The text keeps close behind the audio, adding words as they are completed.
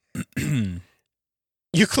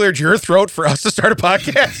You cleared your throat for us to start a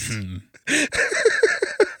podcast?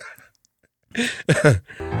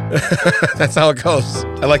 That's how it goes.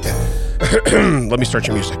 I like that. Let me start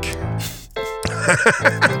your music.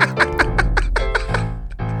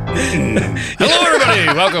 Hello, everybody.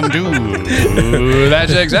 Welcome to That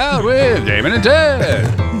Checks Out with Damon and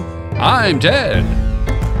Ted. I'm Ted.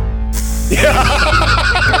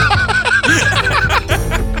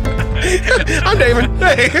 I'm Damon.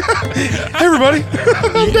 Hey. Hey, everybody.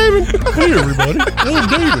 I'm Damon. Hey, everybody. I'm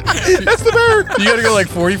David. That's the bear. You got to go like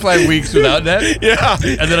 45 weeks without that? Yeah.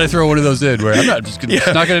 And then I throw one of those in where I'm not just gonna,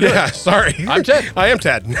 not going to do it. Sorry. I'm Ted. I am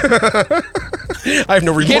Ted. I have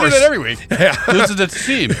no remorse. You can't do that every week. Yeah. This is a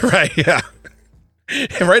steam. Right, yeah.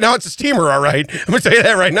 And right now it's a steamer, all right. I'm going to tell you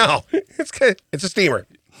that right now. It's good. It's a steamer.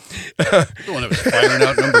 The one that was firing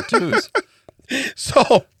out number twos. So,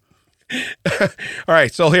 all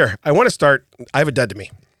right. So here, I want to start. I have a dead to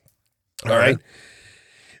me. All right.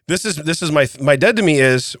 This is my dead to me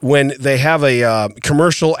is when they have a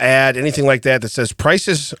commercial ad, anything like that says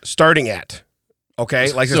prices starting at.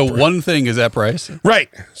 Okay. Like so one thing is that price. Right.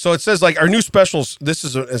 So it says like our new specials. This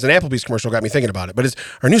is as an Applebee's commercial got me thinking about it. But it's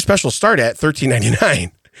our new specials start at $13.99.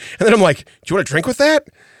 And then I'm like, do you want to drink with that?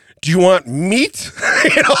 Do you want meat?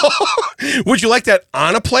 You know, would you like that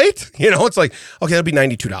on a plate? You know, it's like, okay, that'd be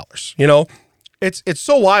 $92. You know, it's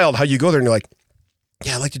so wild how you go there and you're like,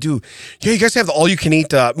 yeah, I'd like to do. Yeah, you guys have the all you can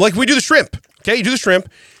eat. Like we do the shrimp. Okay, you do the shrimp.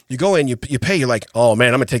 You go in, you pay. You're like, oh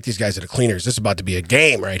man, I'm gonna take these guys to the cleaners. This is about to be a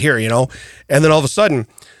game right here. You know, and then all of a sudden,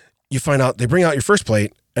 you find out they bring out your first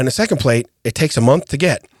plate. And the second plate, it takes a month to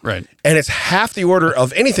get. Right. And it's half the order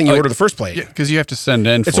of anything you order the first plate. Yeah, because you have to send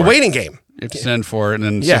in It's a waiting game. You have to send for it, and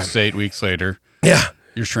then 6 to 8 weeks later,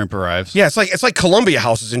 your shrimp arrives. Yeah, it's like Columbia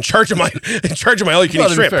House is in charge of my all you can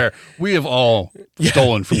eat shrimp. To be fair, we have all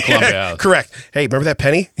stolen from Columbia House. Correct. Hey, remember that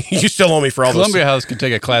penny? You still owe me for all Columbia House could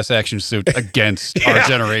take a class action suit against our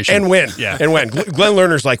generation and win. Yeah, and win. Glenn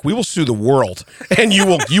Lerner's like, we will sue the world, and you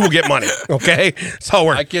will get money. Okay, that's how it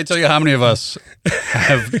works. I can't tell you how many of us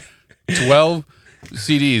have 12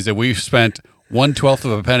 CDs that we've spent 1/12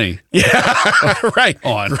 of a penny. Yeah, right.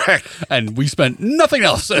 On correct, and we spent nothing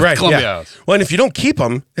else at Columbia House. Well, and if you don't keep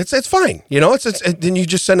them, it's fine. You know, it's then you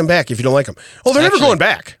just send them back if you don't like them. Oh, they're never going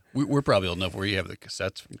back. We're probably old enough where you have the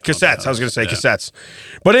cassettes. Cassettes. I was going to say cassettes.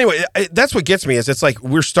 But anyway, that's what gets me is it's like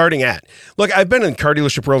we're starting at. Look, I've been in car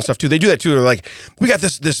dealership world and stuff too. They do that too. They're like, we got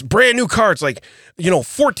this brand new car. It's like,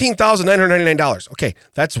 $14,999. Okay,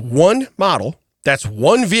 that's one model. That's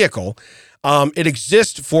one vehicle. It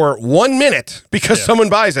exists for 1 minute because someone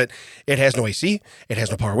buys it. It has no AC. It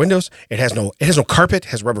has no power windows. It has no carpet. It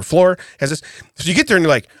has rubber floor. Has this. So you get there and you're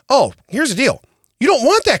like, oh, here's the deal. You don't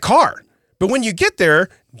want that car. But when you get there,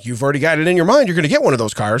 you've already got it in your mind. You're going to get one of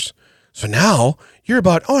those cars. So now you're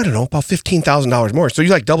about $15,000 more. So you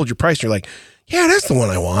like doubled your price. And you're like, yeah, that's the one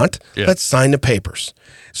I want. Yeah. Let's sign the papers.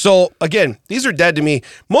 So again, these are dead to me,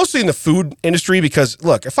 mostly in the food industry because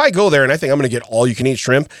look, if I go there and I think I'm going to get all you can eat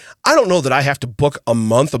shrimp, I don't know that I have to book a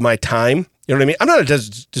month of my time. You know what I mean? I'm not a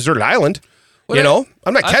deserted island. Well,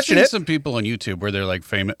 I'm not catching it. I've seen some people on YouTube where they're like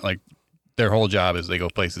famous, like their whole job is they go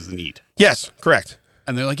places and eat. Yes, correct.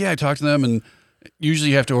 And they're like, yeah, I talked to them, and usually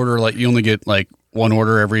you have to order you only get like one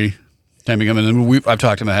order every time you come in. And I've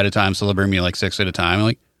talked to them ahead of time, so they'll bring me like 6 at a time. I'm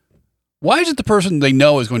like, why is it the person they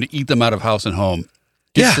know is going to eat them out of house and home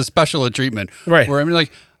gets the special treatment? Right. Where I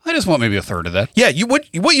just want maybe a third of that. Yeah.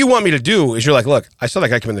 What you want me to do is you're like, look, I saw that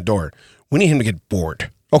guy come in the door. We need him to get bored.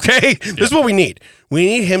 Okay. Yeah. This is what we need. We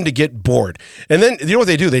need him to get bored. And then you know what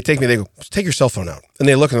they do? They go, take your cell phone out. And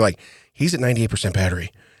they look and they're like, he's at 98%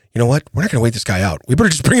 battery. You know what? We're not going to wait this guy out. We better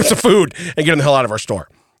just bring him some food and get him the hell out of our store.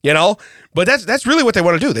 You know, but that's really what they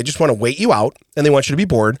want to do. They just want to wait you out, and they want you to be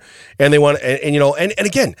bored, and they want and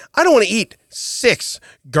again, I don't want to eat 6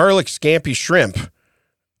 garlic scampi shrimp,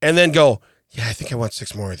 and then go, yeah, I think I want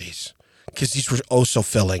 6 more of these because these were oh so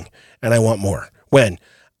filling, and I want more. When?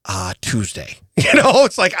 Tuesday. You know,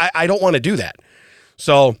 it's like I don't want to do that.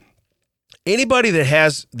 So anybody that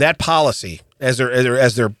has that policy as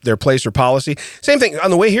their place or policy, same thing on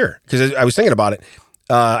the way here because I was thinking about it.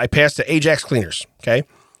 I passed the Ajax Cleaners. Okay.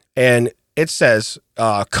 And it says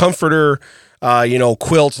comforter,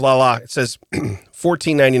 quilts, It says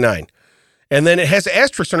 $14.99, and then it has an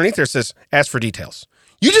asterisk underneath there. It says ask for details.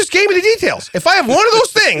 You just gave me the details. If I have one of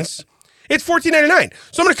those things, it's $14.99.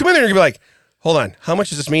 So I'm going to come in there and be like, hold on, how much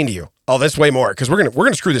does this mean to you? Oh, that's way more because we're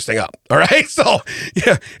gonna screw this thing up. All right. So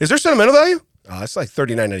yeah, is there sentimental value? It's like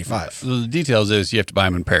 $39.95. So the details is you have to buy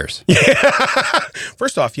them in pairs. Yeah.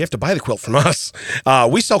 First off, you have to buy the quilt from us.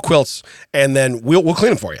 We sell quilts, and then we'll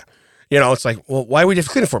clean them for you. It's like, well, why would you have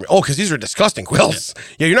to clean it for me? Oh, because these are disgusting quilts.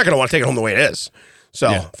 Yeah, you're not going to want to take it home the way it is. So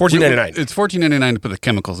 $14.99. It's $14.99 to put the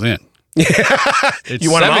chemicals in. It's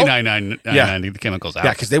you want $79.99 to the chemicals out.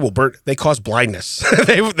 Yeah, because they will burn. They cause blindness.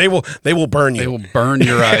 they will burn you. They will burn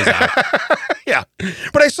your eyes out. Yeah,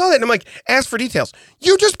 but I saw that and I'm like, ask for details.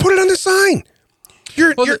 You just put it on the sign.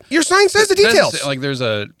 Your sign says the details. Like there's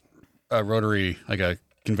a rotary, like a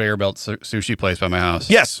conveyor belt sushi place by my house.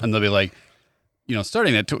 Yes, and they'll be like,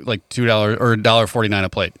 starting at like $2 or $1.49 a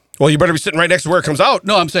plate. Well, you better be sitting right next to where it comes out.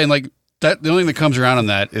 No, I'm saying like that. The only thing that comes around on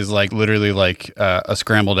that is like literally like a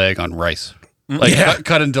scrambled egg on rice, like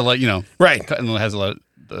cut into like right, cut and it has a lot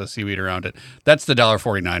of seaweed around it. That's the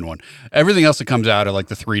 $1.49 one. Everything else that comes out are like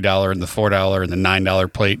the $3 and the $4 and the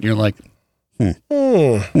 $9 plate, and you're like,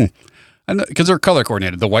 And because they're color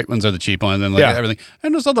coordinated, the white ones are the cheap ones, and everything.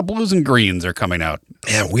 And there's all the blues and greens are coming out.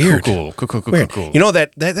 Yeah, weird. Cool. You know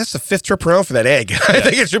that's the fifth trip around for that egg. I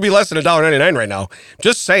think it should be less than $1.99 right now.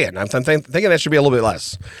 Just saying. I'm thinking that should be a little bit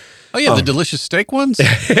less. Oh yeah, the delicious steak ones.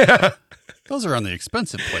 Yeah. Those are on the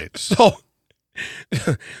expensive plate. So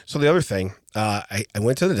the other thing, I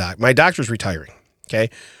went to the doc. My doctor's retiring. Okay,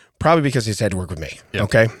 probably because he's had to work with me. Yep.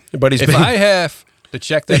 Okay, but if I have to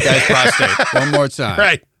check that guy's prostate one more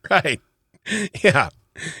time, right. Yeah.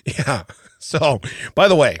 So, by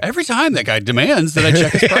the way, every time that guy demands that I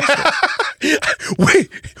check his prostate.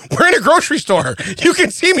 We're in a grocery store. You can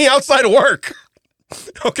see me outside of work.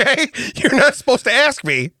 Okay? You're not supposed to ask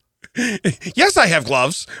me. Yes, I have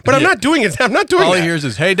gloves, but I'm not doing it. I'm not doing it. All he hears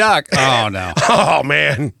is, "Hey, doc." Oh, no. Oh,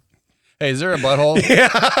 man. Hey, is there a butthole? Yeah.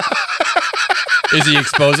 Is he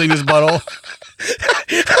exposing his butthole?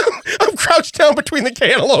 I'm crouched down between the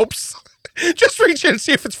cantaloupes. Just reach in and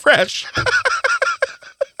see if it's fresh.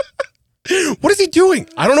 What is he doing?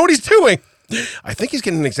 I don't know what he's doing. I think he's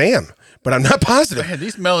getting an exam, but I'm not positive. Man,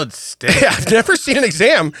 these melons stink. Yeah, I've never seen an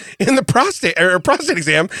exam in the prostate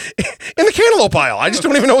exam in the cantaloupe aisle. I just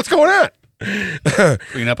don't even know what's going on.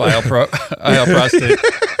 Clean up aisle prostate.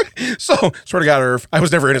 So, swear to God, Irv, I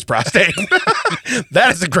was never in his prostate.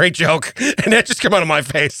 That is a great joke, and that just came out of my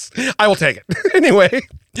face. I will take it. Anyway,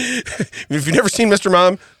 if you've never seen Mr.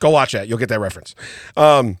 Mom, go watch that. You'll get that reference.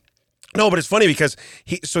 No, but it's funny because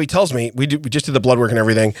he tells me, we just did the blood work and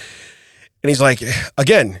everything, and he's like,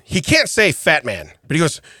 again, he can't say fat man, but he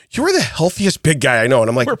goes, "You are the healthiest big guy I know." And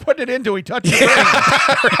I'm like, we're putting it into he touches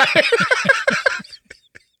right.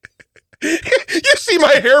 You see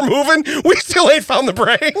my hair moving? We still ain't found the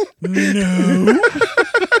brain. No.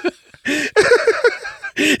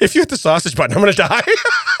 If you hit the sausage button, I'm going to die.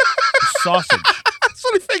 Sausage. That's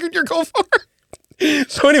what I figured you're going for.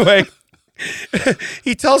 So anyway,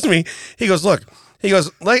 he tells me, he goes, look, he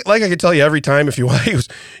goes, like I could tell you every time if you want, he goes,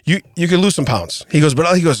 you could lose some pounds. He goes,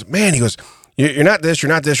 but he goes, man, he goes, you're not this,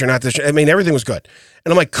 you're not this, you're not this. I mean, everything was good.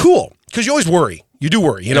 And I'm like, cool. Because you always worry. You do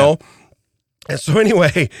worry, you know? And so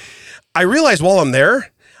anyway, I realized while I'm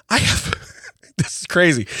there, I have, this is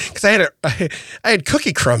crazy, because I had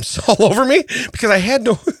cookie crumbs all over me because I had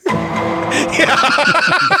no, yeah,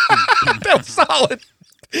 that was solid.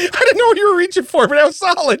 I didn't know what you were reaching for, but that was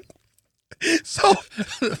solid. So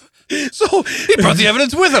he brought the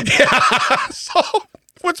evidence with him. Yeah. So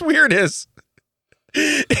what's weird is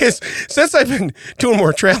since I've been doing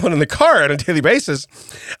more traveling in the car on a daily basis,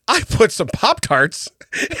 I put some Pop-Tarts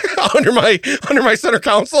under my center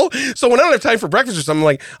console. So when I don't have time for breakfast or something, I'm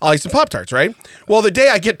like, I'll eat some Pop-Tarts, right? Well, the day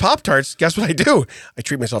I get Pop-Tarts, guess what I do? I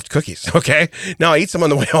treat myself to cookies, okay? Now I eat some on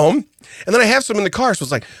the way home, and then I have some in the car, so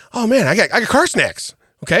it's like, oh man, I got car snacks,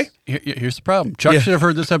 okay? Here's the problem. Chuck should have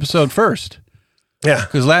heard this episode first. Yeah.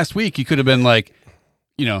 Because last week he could have been like,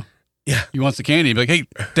 yeah, he wants the candy. He'd be like, hey,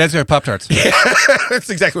 Dad's got Pop-Tarts. Yeah, that's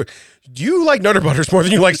exactly. Do you like Nutter Butters more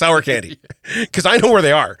than you like sour candy? Because I know where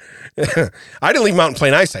they are. I didn't leave them out in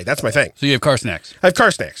plain eyesight. That's my thing. So you have car snacks. I have car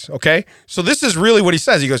snacks. Okay. So this is really what he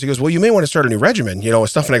says. He goes, well, you may want to start a new regimen, with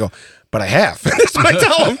stuff. And I go, but I have. That's what I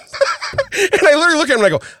tell him. And I literally look at him and I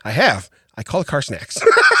go, I have. I call it car snacks.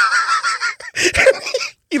 And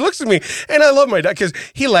he looks at me, and I love my dad because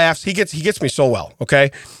he laughs. He gets me so well.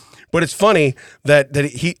 Okay. But it's funny that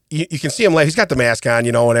you can see him laugh. He's got the mask on,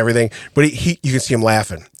 and everything. But you can see him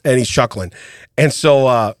laughing and he's chuckling. And so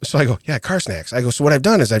I go, yeah, car snacks. I go, so what I've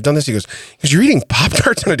done is I've done this. He goes, because you're eating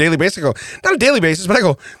Pop-Tarts on a daily basis. I go, not a daily basis, but I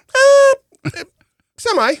go,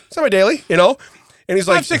 semi daily, And he's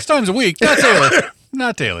like, 5-6 times a week, not daily,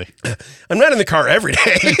 not daily. I'm not in the car every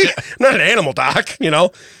day. I'm not an animal doc,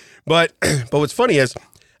 But what's funny is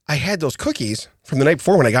I had those cookies from the night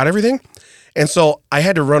before when I got everything. And so I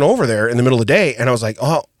had to run over there in the middle of the day, and I was like,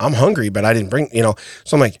 oh, I'm hungry, but I didn't bring,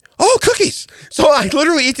 So I'm like, oh, cookies. So I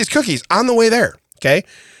literally eat these cookies on the way there, okay?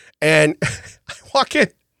 And I walk in.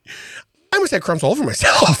 I must have crumbs all over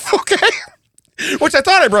myself. Okay. Which I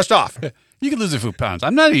thought I brushed off. You could lose a few pounds.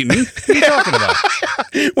 I'm not eating. What are you talking about?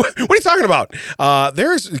 What are you talking about?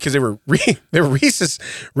 There's because they were Reese's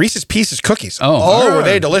Pieces cookies. Oh, were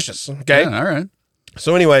they delicious? Okay, Yeah, all right.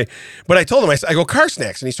 So anyway, but I told him I go car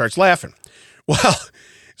snacks, and he starts laughing. Well,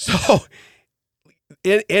 so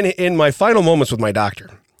in my final moments with my doctor,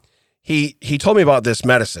 he told me about this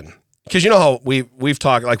medicine because you know how we've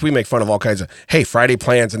talked, like we make fun of all kinds of Friday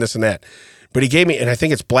plans and this and that, but he gave me, and I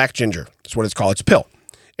think it's black ginger. That's what it's called. It's a pill.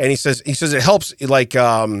 And he says it helps like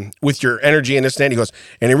with your energy and this and that. He goes,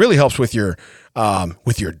 and it really helps with your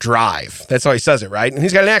drive. That's how he says it, right? And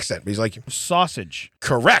he's got an accent. But he's like sausage.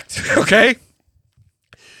 Correct. Okay.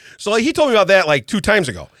 So he told me about that like 2 times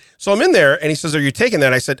ago. So I'm in there, and he says, "Are you taking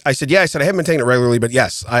that?" I said, "Yeah." I said, "I haven't been taking it regularly, but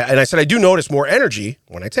yes." I said, "I do notice more energy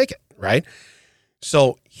when I take it." Right.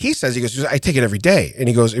 So he goes, "I take it every day," and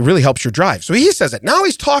he goes, "It really helps your drive." So he says it. Now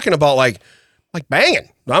he's talking about like banging.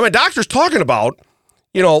 Now my doctor's talking about.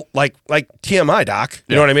 Like TMI, doc.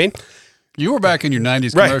 You know what I mean? You were back in your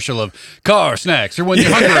 90s commercial of car snacks or when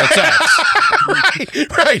your hunger attacks.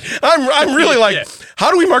 Right. I'm really like,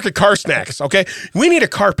 how do we market car snacks? Okay. We need a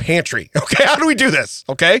car pantry. Okay. How do we do this?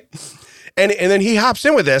 Okay. And then he hops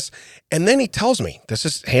in with this, and then he tells me, this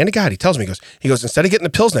is hand to God. He tells me, he goes, instead of getting the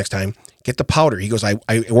pills next time, get the powder. He goes, I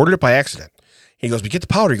ordered it by accident. He goes, but get the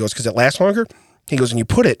powder. He goes, because it lasts longer. He goes, and you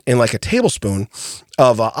put it in like a tablespoon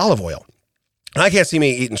of olive oil. I can't see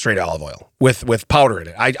me eating straight olive oil with powder in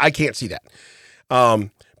it. I can't see that.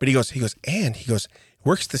 But he goes,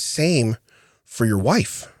 works the same for your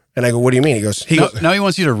wife. And I go, what do you mean? He goes, now he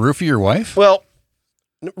wants you to roofie your wife? Well,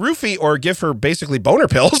 roofie or give her basically boner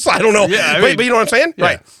pills. I don't know. Yeah, but you know what I'm saying? Yeah.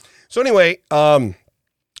 Right. So anyway, so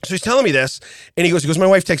he's telling me this, and he goes, my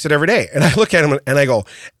wife takes it every day. And I look at him and I go,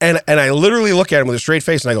 and I literally look at him with a straight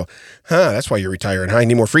face and I go, that's why you're retiring. I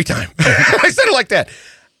need more free time. I said it like that.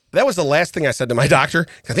 That was the last thing I said to my doctor.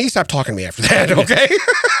 I think he stopped talking to me after that, okay?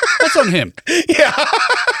 That's on him. Yeah.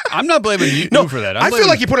 I'm not blaming you for that. I feel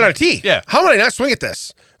like you put it on a tee. Yeah. How would I not swing at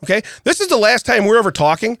this? Okay? This is the last time we're ever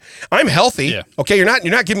talking. I'm healthy. Yeah. Okay? You're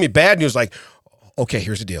not giving me bad news like, okay,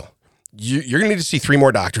 here's the deal. You're going to need to see 3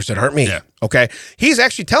 more doctors that aren't me. Yeah. Okay? He's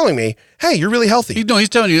actually telling me, hey, you're really healthy. He's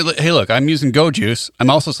telling you, hey, look, I'm using Go Juice. I'm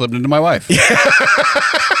also slipping into my wife. Yeah.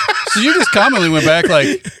 So you just commonly went back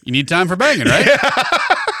like, you need time for banging, right? Yeah.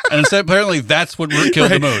 And instead, apparently, that's what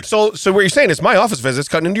killed the mood. So what you're saying is my office visit's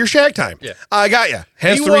cutting into your shag time. Yeah. I got you.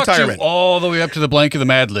 Hence the retirement. All the way up to the blank of the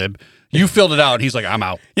Mad Lib. You filled it out, and he's like, I'm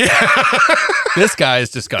out. Yeah. This guy is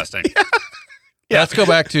disgusting. Yeah. Let's go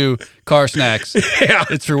back to car snacks. Yeah.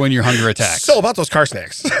 It's for when your hunger attacks. So about those car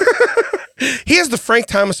snacks. He is the Frank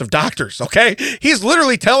Thomas of doctors, okay? He's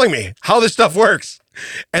literally telling me how this stuff works.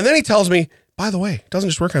 And then he tells me, by the way, it doesn't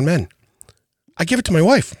just work on men. I give it to my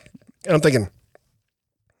wife. And I'm thinking,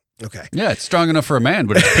 okay. Yeah, it's strong enough for a man,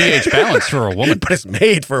 but it's pH balanced for a woman. But it's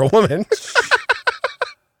made for a woman.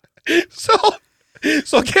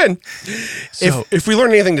 So again, if we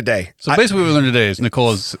learn anything today. So basically what we learned today is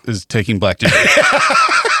Nicole is taking black ginger.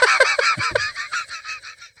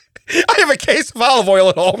 I have a case of olive oil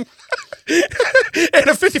at home. And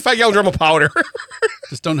a 55-gallon drum of powder.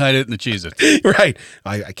 Just don't hide it in the Cheez-Its. Right.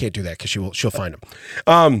 I can't do that because she'll find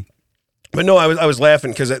them. But no, I was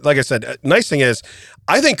laughing because, like I said, nice thing is,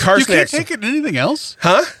 I think car snacks. You can't take it in anything else?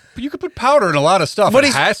 Huh? But you could put powder in a lot of stuff. But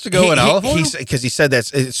it has to go in olive oil? Because he said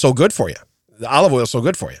it's so good for you. The olive oil is so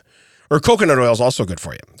good for you. Or coconut oil is also good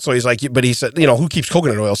for you. So he's like, but he said, who keeps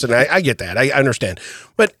coconut oil sitting? I get that. I understand.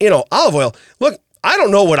 But, olive oil, look, I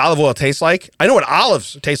don't know what olive oil tastes like. I know what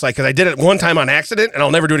olives taste like because I did it one time on accident, and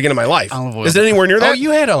I'll never do it again in my life. Olive oil. Is it anywhere near that? Oh,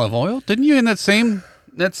 you had olive oil, didn't you? In that same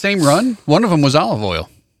run, one of them was olive oil.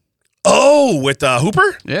 Oh, with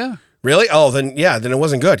Hooper? Yeah. Really? Oh, then it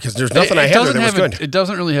wasn't good because there's nothing I had there that was good. It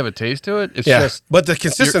doesn't really have a taste to it. It's just, but the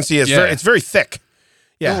consistency is it's very thick.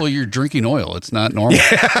 Yeah. Well, you're drinking oil. It's not normal.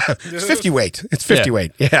 Yeah. It's 50 weight. It's 50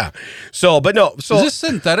 weight. Yeah. So, but no. So is this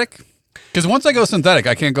synthetic? Because once I go synthetic,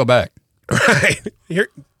 I can't go back. Right. Here's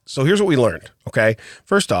what we learned. Okay.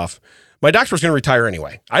 First off, my doctor was going to retire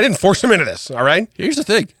anyway. I didn't force him into this. All right. Here's the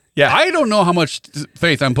thing. Yeah. I don't know how much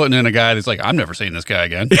faith I'm putting in a guy that's like, I'm never seeing this guy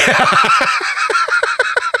again.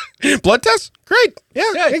 Yeah. Blood test? Great.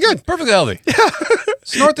 Yeah. Good. Perfectly healthy. Yeah.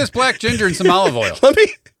 Snort this black ginger and some olive oil. Let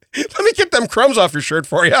me get them crumbs off your shirt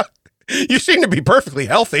for you. You seem to be perfectly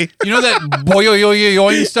healthy. You know that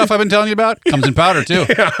Boioioing stuff I've been telling you about? Comes in powder, too.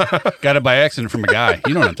 Yeah. Got it by accident from a guy.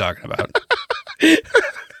 You know what I'm talking about.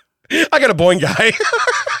 I got a Boing guy.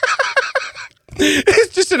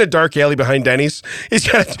 It's just in a dark alley behind Denny's. He's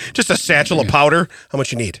got just a satchel of powder. How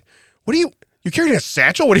much you need? What do you... You carrying a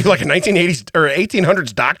satchel? What are you, like a 1980s or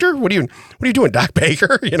 1800s doctor? What are you doing, Doc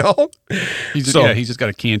Baker? You know? He's just got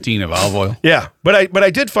a canteen of olive oil. Yeah, but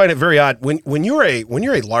I did find it very odd when you're a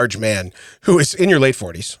large man who is in your late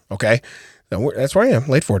 40s. Okay, that's where I am,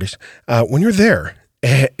 late 40s. When you're there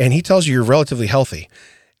and he tells you you're relatively healthy,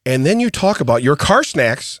 and then you talk about your car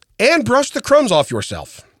snacks and brush the crumbs off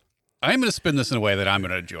yourself. I'm going to spin this in a way that I'm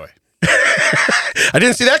going to enjoy. I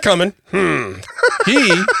didn't see that coming.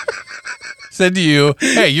 He said to you,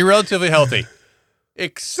 "Hey, you're relatively healthy,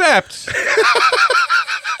 except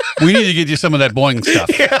we need to get you some of that Boing stuff."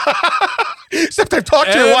 Yeah. Except I've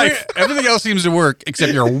talked to your wife. Everything else seems to work,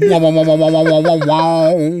 except your wow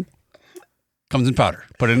comes in powder.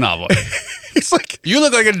 Put it in olive oil. He's like, you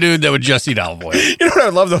look like a dude that would just eat olive oil. You know what I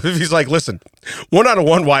would love though? If he's like, listen, 1 out of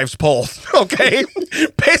 1 wife's poll, okay?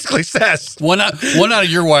 Basically says one out of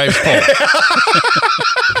your wife's poll.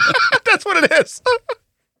 That's what it is.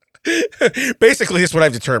 Basically, it's what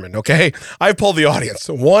I've determined, okay? I've polled the audience.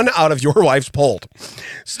 1 out of your wife's polled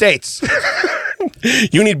states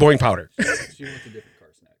you need Boing powder. She wants a different car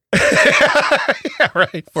snack. Yeah,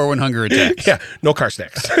 right. For when hunger attacks. Yeah, no car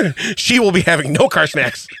snacks. She will be having no car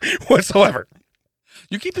snacks whatsoever.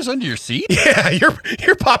 You keep this under your seat? Yeah,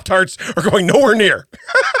 your Pop-Tarts are going nowhere near.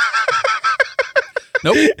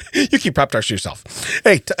 Nope. You keep Pop-Tarts to yourself.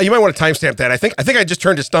 Hey, you might want to timestamp that. I think I just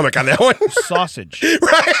turned his stomach on that one. Sausage.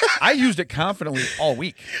 Right? I used it confidently all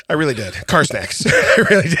week. I really did. Car snacks. I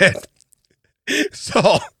really did.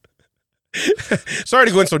 So, sorry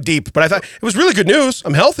to go in so deep, but I thought it was really good news.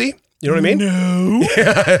 I'm healthy. You know what I mean? No.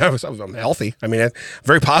 Yeah, I'm healthy. I mean,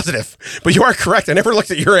 very positive. But you are correct. I never looked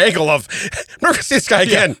at your angle of, I'm never going to see this guy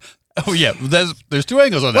again. Yeah. Oh, yeah. There's 2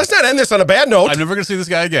 angles on that. Let's not end this on a bad note. I'm never going to see this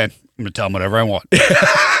guy again. I'm going to tell him whatever I want.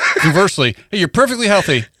 Conversely, hey, you're perfectly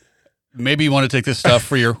healthy. Maybe you want to take this stuff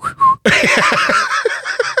for your...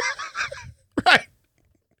 Right.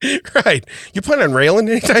 Right. You plan on railing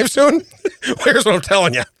anytime soon? Well, here's what I'm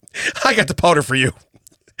telling you. I got the powder for you.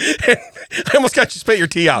 I almost got you spit your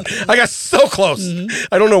tea out. I got so close. Mm-hmm.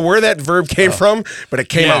 I don't know where that verb came from, but it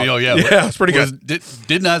came out. Yeah, it's pretty good.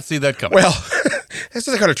 Did not see that coming. Well, this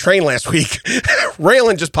is like on a train last week.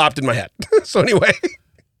 Railing just popped in my head. So anyway,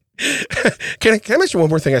 can I mention one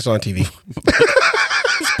more thing I saw on TV?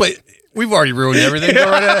 But we've already ruined everything. Go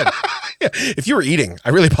right ahead. Yeah. If you were eating, I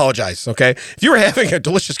really apologize, okay? If you were having a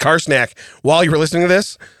delicious car snack while you were listening to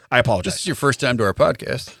this, I apologize. This is your first time to our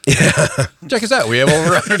podcast. Yeah. Check us out. We have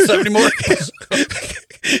over 170 more.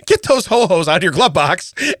 Get those ho-hos out of your glove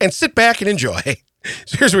box and sit back and enjoy.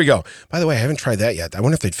 So here's where we go. By the way, I haven't tried that yet. I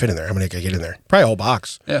wonder if they'd fit in there. How many could I get in there? Probably a whole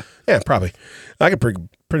box. Yeah. Yeah, probably. I could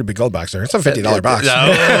pretty big gold box there. It's a $50 box. No,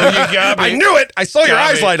 you got me. I knew it. I saw your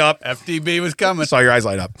eyes light up. FTB was coming. I saw your eyes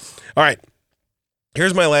light up. All right.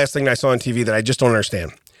 Here's my last thing that I saw on TV that I just don't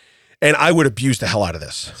understand. And I would abuse the hell out of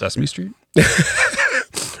this. Sesame Street?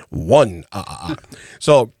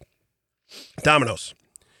 So, Domino's,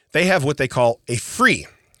 they have what they call a free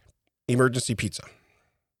emergency pizza.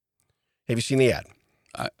 Have you seen the ad?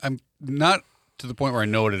 I'm not to the point where I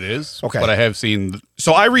know what it is, okay, but I have seen.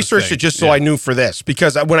 So I researched it just so I knew for this,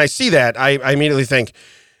 because when I see that, I immediately think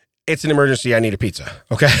it's an emergency. I need a pizza.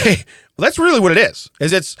 Okay. Well, that's really what it is.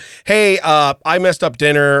 It's, hey, I messed up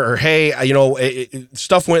dinner, or hey,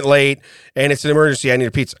 stuff went late and it's an emergency. I need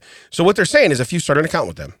a pizza. So what they're saying is if you start an account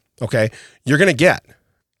with them, okay, you're going to get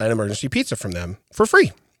an emergency pizza from them for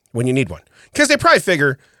free when you need one, because they probably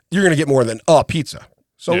figure you're going to get more than a pizza.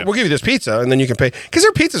 So we'll give you this pizza, and then you can pay, because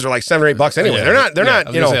their pizzas are like $7 or $8 anyway. They're not. I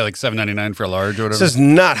was gonna say like $7.99 for a large or whatever. This is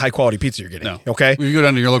not high quality pizza you're getting. No. Okay. If you go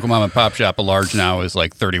down to your local mom and pop shop, a large now is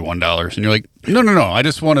like $31, and you're like, no, I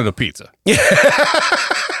just wanted a pizza. Yeah.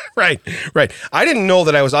 Right. I didn't know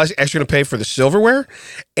that I was actually going to pay for the silverware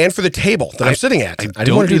and for the table that I'm sitting at. I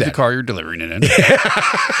didn't want to do that. The car you're delivering it in.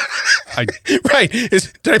 Right.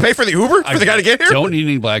 Did I pay for the Uber for the guy to get here? Don't need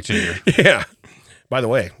any black ginger. Yeah. By the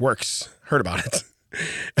way, works. Heard about it.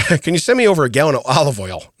 Can you send me over a gallon of olive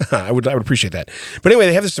oil? I would appreciate that. But anyway,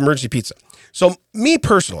 they have this emergency pizza. So me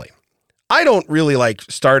personally, I don't really like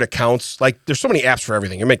start accounts. Like there's so many apps for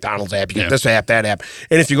everything. Your McDonald's app, you get this app, that app.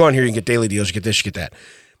 And if you go on here, you can get daily deals, you get this, you get that.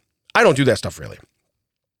 I don't do that stuff really.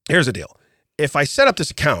 Here's the deal. If I set up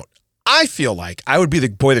this account, I feel like I would be the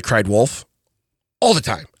boy that cried wolf all the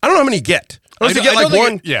time. I don't know how many you get. I don't know if you get like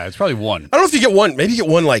one. It's probably one. I don't know if you get one. Maybe you get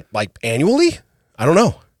one like annually. I don't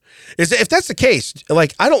know. If that's the case,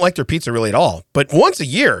 like I don't like their pizza really at all. But once a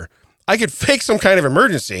year, I could fake some kind of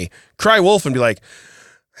emergency, cry wolf, and be like,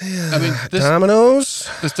 Domino's.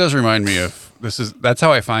 This does remind me of that's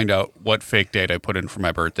how I find out what fake date I put in for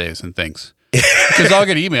my birthdays and things. Because I'll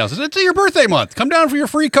get emails. It's your birthday month. Come down for your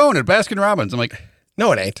free cone at Baskin Robbins. I'm like,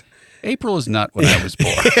 no, it ain't. April is not when I was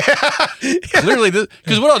born. Clearly,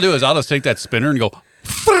 because what I'll do is I'll just take that spinner and go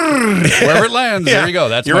wherever it lands. Yeah. There you go.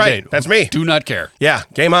 That's You're my right. date. That's me. Do not care. Yeah,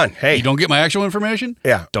 game on. Hey. You don't get my actual information?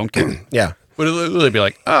 Yeah. Don't care. Yeah. But it'll literally be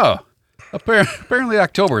like, oh, apparently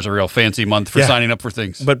October is a real fancy month for signing up for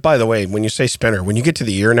things. But by the way, when you say spinner, when you get to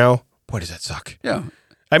the year now, boy, does that suck. Yeah.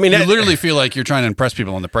 I mean, You literally feel like you're trying to impress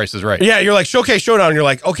people on The Price is Right. Yeah, you're like Showcase Showdown, and you're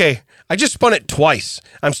like, okay, I just spun it twice.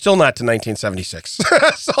 I'm still not to 1976.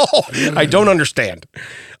 So I don't understand.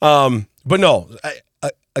 But no,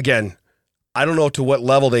 again, I don't know to what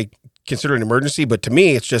level they consider an emergency, but to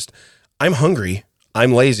me, it's just, I'm hungry,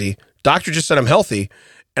 I'm lazy, doctor just said I'm healthy,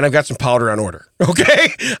 and I've got some powder on order.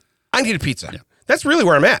 Okay? I need a pizza. Yeah. That's really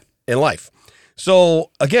where I'm at in life. So,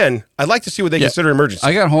 again, I'd like to see what they consider emergency.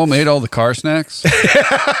 I got home, ate all the car snacks.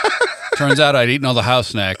 Turns out I'd eaten all the house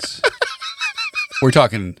snacks. We're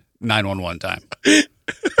talking 911 time.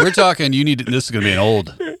 We're talking, this is going to be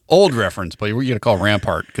an old reference, but you're going to call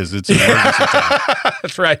Rampart because it's an emergency time.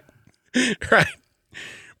 That's right. Right.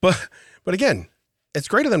 But again, it's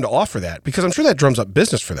great of them to offer that because I'm sure that drums up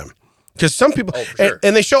business for them. Because some people,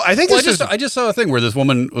 and they show, I think I just saw a thing where this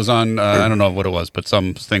woman was on, I don't know what it was, but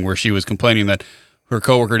something where she was complaining that her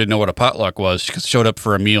coworker didn't know what a potluck was. She showed up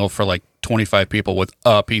for a meal for like 25 people with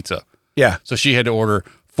a pizza. Yeah. So she had to order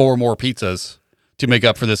 4 more pizzas to make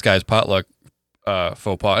up for this guy's potluck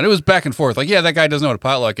faux pas. And it was back and forth. Like, yeah, that guy doesn't know what a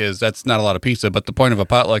potluck is. That's not a lot of pizza. But the point of a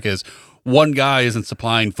potluck is one guy isn't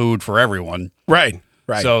supplying food for everyone. Right.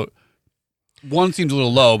 So one seems a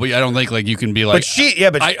little low, but I don't think like you can be like.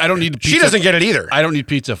 But I don't need pizza. She doesn't get it either. I don't need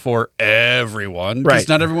pizza for everyone. Because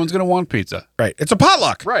not everyone's going to want pizza. Right. It's a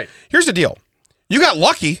potluck. Right. Here's the deal. You got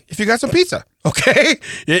lucky if you got some pizza. Okay.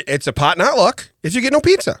 It's a pot, not luck, if you get no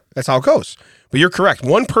pizza. That's how it goes. But you're correct.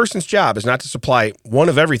 One person's job is not to supply one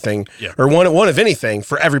of everything or one of anything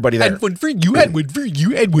for everybody there. And one for you, and one for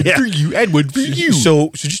you, and one for you, and one for you.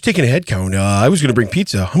 So just taking a head count, I was going to bring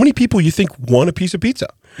pizza. How many people you think want a piece of pizza?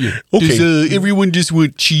 Yeah. Okay. Does everyone just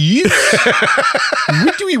want cheese?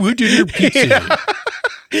 What do we want in our pizza? Yeah.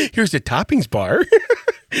 Here's the toppings bar.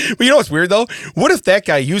 Well, you know what's weird, though? What if that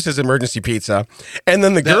guy used his emergency pizza, and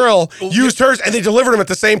then the girl used hers, and they delivered them at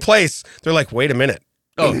the same place? They're like, wait a minute.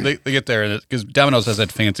 Oh, they get there, because Domino's has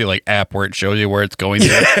that fancy like app where it shows you where it's going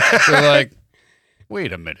to. They're like,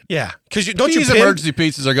 wait a minute. Yeah. Because these emergency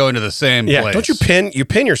pizzas are going to the same place. Don't you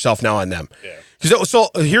pin yourself now on them. Yeah. So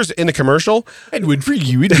here's in the commercial. I'd win for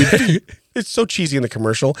you. I'd win for you. It's so cheesy in the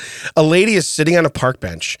commercial. A lady is sitting on a park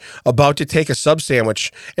bench about to take a sub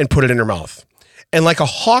sandwich and put it in her mouth. And like a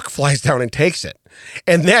hawk flies down and takes it.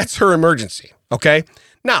 And that's her emergency. Okay?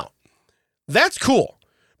 Now, that's cool.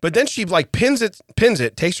 But then she like pins it,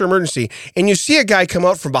 takes her emergency, and you see a guy come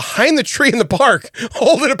out from behind the tree in the park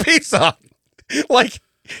holding a pizza. Like,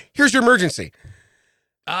 here's your emergency.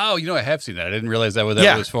 Oh, I have seen that. I didn't realize that what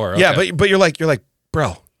that was for. Okay. Yeah, but you're like,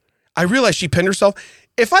 bro, I realize she pinned herself.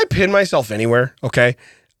 If I pin myself anywhere, okay,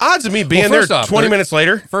 odds of me being there 20 minutes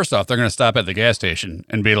later. First off, they're going to stop at the gas station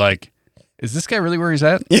and be like, is this guy really where he's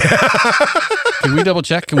at? Yeah. Can we double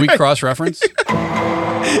check? Can we cross-reference?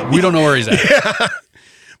 We don't know where he's at. Yeah.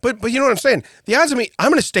 But you know what I'm saying? The odds of me, I'm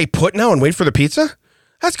going to stay put now and wait for the pizza?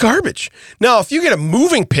 That's garbage. Now, if you get a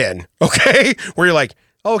moving pin, okay, where you're like,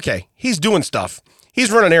 okay, he's doing stuff. He's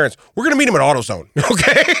running errands. We're going to meet him at AutoZone,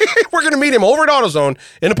 okay? We're going to meet him over at AutoZone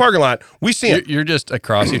in the parking lot. We see him. You're just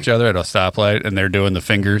across each other at a stoplight, and they're doing the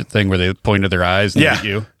finger thing where they point to their eyes and look at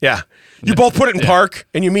you. Yeah. You both put it in park,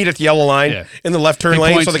 and you meet at the yellow line in the left turn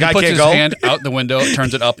lane so the guy can't go. He puts his hand out the window,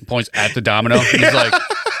 turns it up, and points at the domino. And he's like,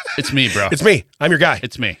 it's me, bro. It's me. I'm your guy.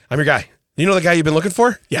 It's me. I'm your guy. You know the guy you've been looking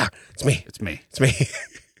for? Yeah, it's me. It's me. It's me.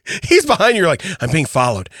 He's behind you. You're like, I'm being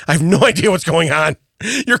followed. I have no idea what's going on.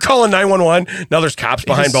 You're calling 911. Now there's cops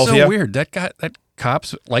behind both of you. It's so weird. That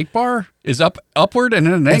cop's light bar is upward and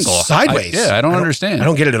at an angle. Sideways. I don't understand. I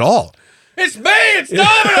don't get it at all. It's me. It's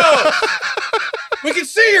Domino's. We can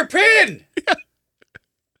see your pin.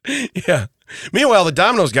 Yeah. Meanwhile, the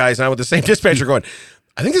Domino's guys now with the same dispatcher going,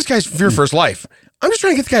 I think this guy's fear for his life. I'm just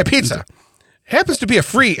trying to get the guy a pizza. Happens to be a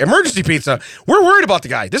free emergency pizza. We're worried about the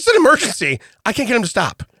guy. This is an emergency. I can't get him to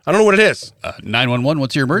stop. I don't know what it is. 911,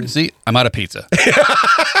 what's your emergency? I'm out of pizza.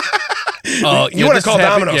 You want to call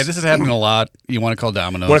Domino's. Yeah, this is happening a lot. You want to call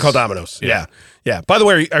Domino's. Want to call Domino's. Yeah. By the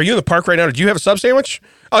way, are you in the park right now? Did you have a sub sandwich?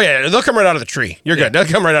 Oh, yeah. They'll come right out of the tree. You're good. They'll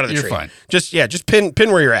come right out of the tree. You're fine. Just pin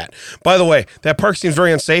where you're at. By the way, that park seems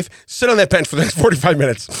very unsafe. Sit on that bench for the next 45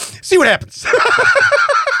 minutes. See what happens.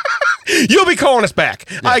 You'll be calling us back.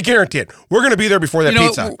 Yeah. I guarantee it. We're going to be there before that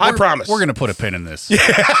pizza. I promise. We're going to put a pin in this. Yeah.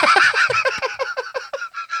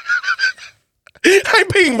 I'm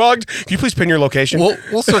being mugged. Can you please pin your location?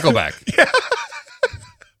 We'll circle back. Yeah.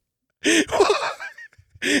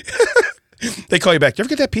 They call you back. Do you ever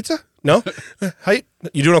get that pizza? No? How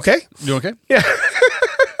you doing okay? You okay? Yeah.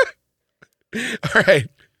 All right.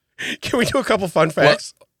 Can we do a couple fun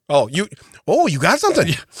facts? What? You got something.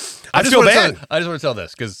 Yeah. I feel bad. I just want to tell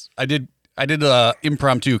this because I did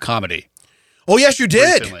impromptu comedy. Oh, yes, you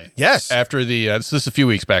did. Recently. Yes. After the this is a few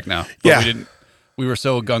weeks back now. But Yeah. we were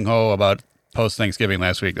so gung ho about post Thanksgiving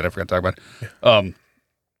last week that I forgot to talk about.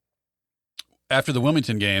 After the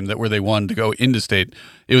Wilmington game where they won to go into state,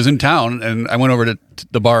 it was in town, and I went over to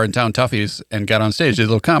the bar in town, Tuffy's, and got on stage, did a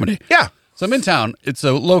little comedy. Yeah. So I'm in town. It's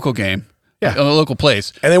a local game. Yeah. A local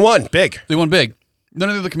place. And they won big. They won big. None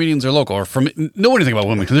of the other comedians are local or know anything about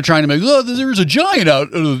Wilmington. They're trying to make, there's a giant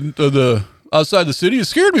outside the city. It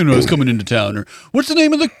scared me when I was coming into town. Or what's the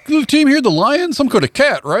name of the team here? The Lion? Some kind of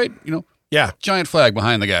cat, right? Yeah. Giant flag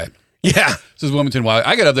behind the guy. Yeah. Says Wilmington. Wow.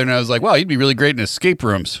 I got up there and I was like, wow, you'd be really great in escape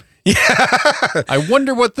rooms. Yeah. I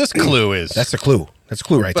wonder what this clue is. That's a clue. That's a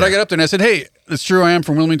clue right But there. I got up there and I said, hey, it's true. I am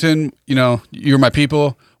from Wilmington. You're my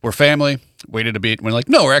people. We're family. Waited a beat. And we're like,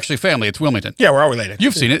 no, we're actually family. It's Wilmington. Yeah, we're all related.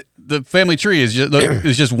 You've seen it. The family tree is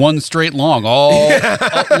just one straight log all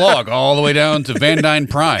the way down to Van Dyne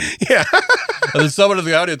Prime. Yeah. And then someone in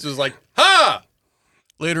the audience was like, ha!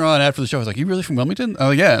 Later on after the show, I was like, you really from Wilmington?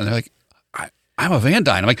 Oh, yeah. And they're like, I'm a Van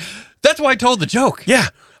Dyne. I'm like, that's why I told the joke. Yeah.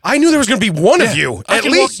 I knew there was going to be one of you, at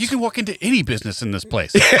least. You can walk into any business in this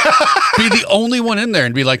place. Be the only one in there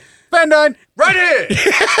and be like, Van Dyne, right here.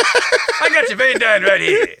 I got you, Van Dyne, right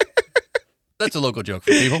here. That's a local joke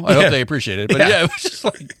for people. I hope they appreciate it. But yeah, it was just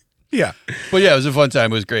like, Yeah. But yeah, it was a fun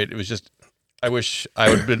time. It was great. It was just, I wish I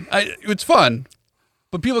would have been, it's fun,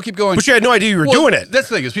 but people keep going. But you had no idea you were doing it. That's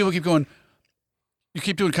the thing is people keep going, you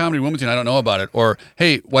keep doing comedy in Wilmington, I don't know about it. Or,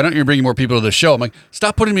 hey, why don't you bring more people to the show? I'm like,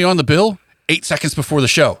 stop putting me on the bill 8 seconds before the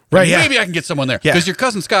show. Right, yeah. Maybe I can get someone there. Yeah. Because your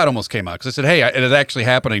cousin Scott almost came out. Because I said, hey, it is actually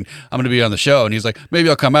happening. I'm going to be on the show. And he's like, maybe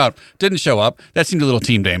I'll come out. Didn't show up. That seemed a little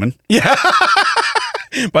Team Damon. Yeah.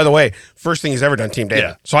 By the way, first thing he's ever done, Team Damon.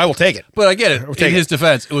 Yeah. So I will take it. But I get it. In his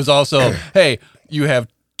defense, it was also, hey, you have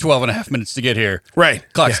 12 and a half minutes to get here. Right.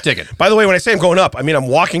 Clock's ticking. By the way, when I say I'm going up, I mean I'm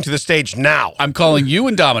walking to the stage now. I'm calling you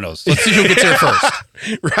and Domino's. Let's see who gets here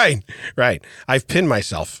first. Right. I've pinned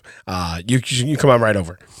myself. You come on right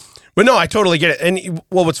over. But no, I totally get it. And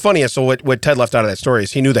what's funny is, so what Ted left out of that story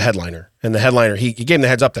is he knew the headliner. And the headliner, he gave him the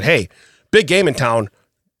heads up that, hey, big game in town,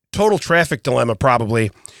 total traffic dilemma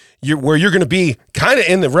probably, where you're going to be kind of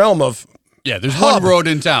in the realm of Yeah, there's one road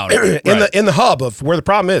in town. in the hub of where the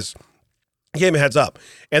problem is. He gave him a heads up.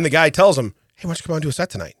 And the guy tells him, hey, why don't you come on and do a set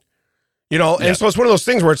tonight? And so it's one of those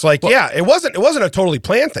things where it's like, it wasn't a totally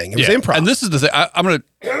planned thing. It was improv. And this is the thing.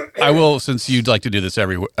 I will, since you'd like to do this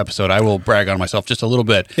every episode, I will brag on myself just a little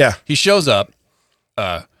bit. Yeah. He shows up,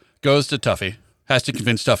 goes to Tuffy, has to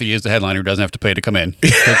convince Tuffy he is the headliner who doesn't have to pay to come in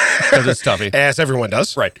because it's Tuffy. As everyone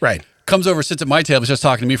does. Right. Comes over, sits at my table, just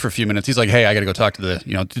talking to me for a few minutes. He's like, hey, I got to go talk to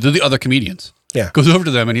the other comedians. Yeah. Goes over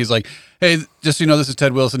to them and he's like, hey, just so you know, this is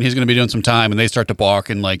Ted Wilson. He's going to be doing some time. And they start to balk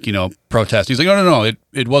and protest. He's like, no,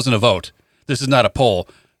 it wasn't a vote. This is not a poll.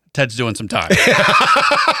 Ted's doing some time.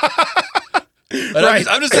 Right.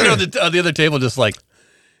 I'm just sitting on the other table just like,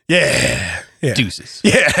 yeah. deuces.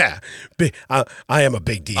 Yeah. I am a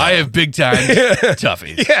big deal. I have big time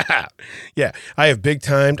Tuffy. Yeah. I have big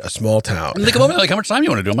timed a small town. And they come over like, how much time you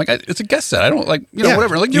want to do? I'm like, it's a guest set. I don't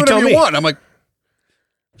whatever. Like, do You tell whatever me. you want. I'm like,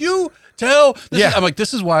 you tell. Yeah. I'm like,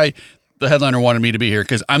 this is why the headliner wanted me to be here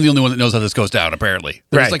because I'm the only one that knows how this goes down. Apparently,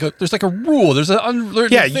 there's like a rule. There's an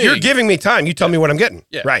unlearned thing. You're giving me time. You tell me what I'm getting.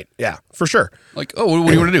 Yeah. Right. Yeah. For sure. Like, oh, what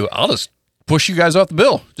do you want to do? I'll just push you guys off the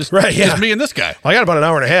bill. Just me and this guy. I got about an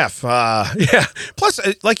hour and a half. Yeah. Plus,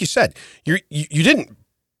 like you said, you didn't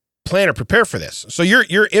plan or prepare for this, so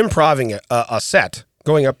you're improving a set,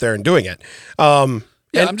 going up there and doing it. I'm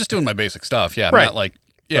just doing my basic stuff. Yeah, I'm Right. not like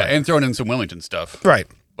and throwing in some Wilmington stuff. Right.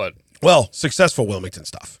 But Successful Wilmington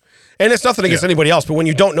stuff. And it's nothing against anybody else, but when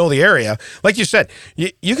you don't know the area, like you said,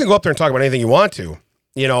 you can go up there and talk about anything you want to,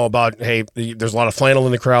 about, hey, there's a lot of flannel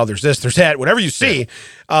in the crowd, there's this, there's that, whatever you see.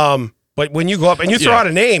 But when you go up and you throw out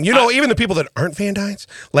a name, even the people that aren't Van Dynes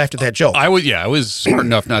laughed at that joke. I was smart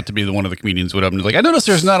enough not to be the one of the comedians who would up and be like, I noticed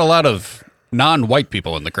there's not a lot of non-white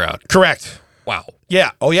people in the crowd. Correct. Wow.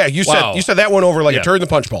 Yeah. Oh, yeah. You said that one over like a turd in the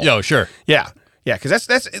punch bowl. Yo, sure. Yeah. Yeah. Because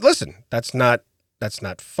that's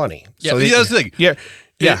not funny. Yeah, that's the thing.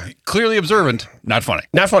 Yeah. Clearly observant, not funny.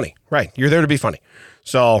 Not funny. Right. You're there to be funny.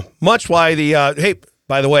 So much why hey,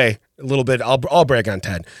 by the way, a little bit, I'll brag on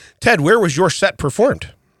Ted. Ted, where was your set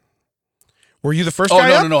performed? Were you the first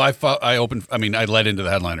guy up? No. I led into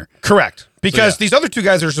the headliner. Correct. Because these other two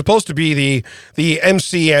guys are supposed to be the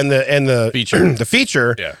MC and the feature. the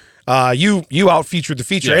feature. Yeah. you out-featured the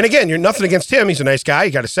feature. Yeah. And again, you're nothing against him. He's a nice guy.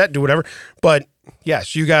 You got a set, do whatever. But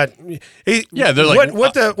yes, you got. They're like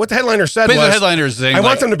what the headliner said was. The headliner is saying, I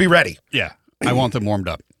want them to be ready. Yeah, I want them warmed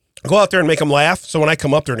up. Go out there and make them laugh. So when I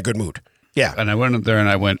come up, they're in a good mood. Yeah. And I went up there and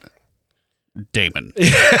I went, Damon.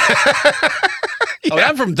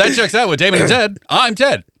 I'm from That Checks Out with Damon and Ted. I'm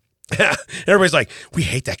Ted. Yeah. Everybody's like, we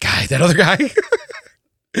hate that guy, that other guy.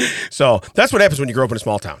 So that's what happens when you grow up in a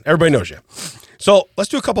small town. Everybody knows you. So let's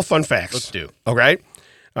do a couple fun facts. Let's do. Okay.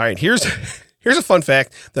 All right. Here's a fun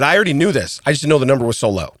fact that I already knew this. I just didn't know the number was so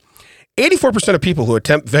low. 84% of people who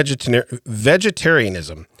attempt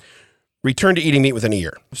vegetarianism return to eating meat within a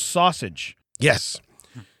year. Sausage. Yes.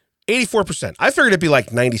 84%. I figured it'd be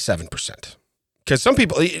like 97%. Because some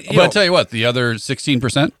people, But I'll tell you what, the other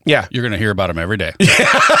 16%, yeah, you're going to hear about them every day.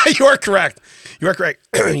 You are correct. You are correct.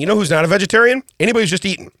 You know who's not a vegetarian? Anybody who's just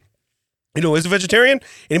eating. You know who is a vegetarian?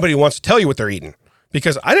 Anybody who wants to tell you what they're eating.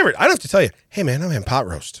 Because I don't have to tell you, hey man, I'm having pot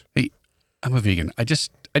roast. Hey, I'm a vegan. I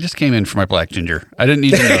just came in for my black ginger. I didn't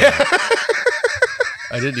need to know that.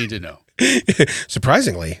 I didn't need to know.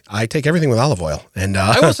 Surprisingly, I take everything with olive oil. And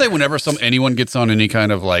I will say whenever anyone gets on any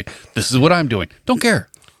kind of like, this is what I'm doing, don't care.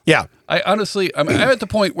 Yeah. I honestly, I'm at the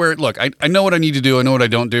point where, look, I know what I need to do. I know what I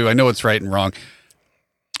don't do. I know what's right and wrong.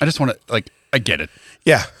 I just want to, I get it.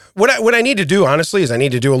 Yeah. What I need to do, honestly, is I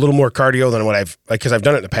need to do a little more cardio than what because I've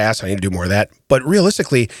done it in the past. I need to do more of that. But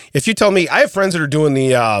realistically, if you tell me, I have friends that are doing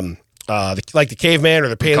the caveman or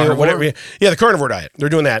the paleo or whatever. Yeah, the carnivore diet. They're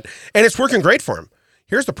doing that. And it's working great for them.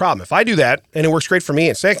 Here's the problem. If I do that and it works great for me,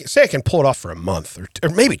 and say I can pull it off for a month or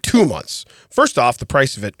maybe 2 months. First off, the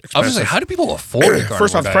price of it expensive. I was just like, how do people afford it?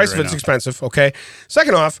 First off, the price of it's expensive, okay?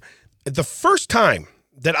 Second off, the first time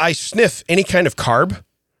that I sniff any kind of carb,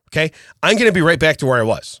 okay, I'm going to be right back to where I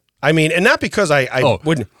was. I mean, and not because I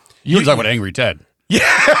wouldn't. You were talking about Angry Ted. Yeah.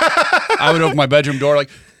 I would open my bedroom door like,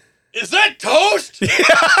 is that toast? Yeah.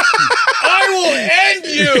 I will end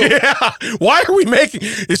you. Yeah. Why are we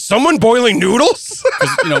is someone boiling noodles?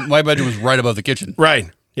 My bedroom was right above the kitchen. Right.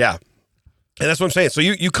 Yeah. And that's what I'm saying. So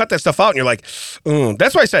you cut that stuff out and you're like,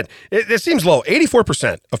 that's why I said it seems low.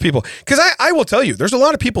 84% of people, because I will tell you, there's a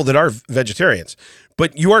lot of people that are vegetarians,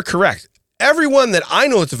 but you are correct. Everyone that I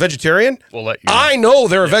know that's a vegetarian, I know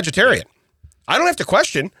they're a vegetarian. I don't have to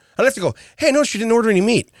question. I don't have to go, hey, no, she didn't order any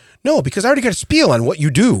meat. No, because I already got a spiel on what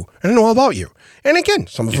you do. I don't know all about you. And again,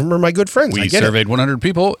 some of them are my good friends. We surveyed 100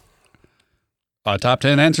 people. Top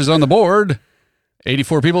 10 answers on the board.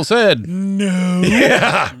 84 people said no.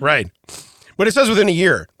 Yeah, right. But it says within a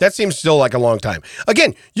year. That seems still like a long time.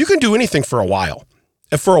 Again, you can do anything for a while.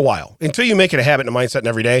 Until you make it a habit and a mindset and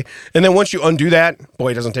every day. And then once you undo that,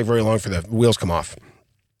 boy, it doesn't take very long for the wheels come off.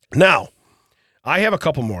 Now, I have a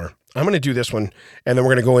couple more. I'm going to do this one, and then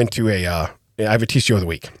we're going to go into I have a TCO of the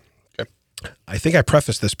week. Okay. I think I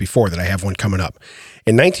prefaced this before that I have one coming up.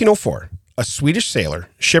 In 1904, a Swedish sailor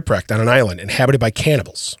shipwrecked on an island inhabited by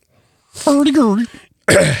cannibals.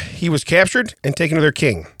 He was captured and taken to their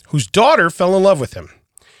king, whose daughter fell in love with him.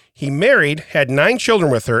 He married, had 9 children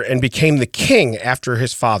with her, and became the king after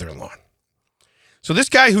his father-in-law. So this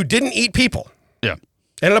guy who didn't eat people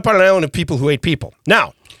ended up on an island of people who ate people.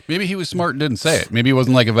 Now, maybe he was smart and didn't say it. Maybe he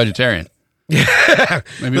wasn't like a vegetarian. Maybe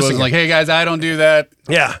he wasn't like, hey, guys, I don't do that.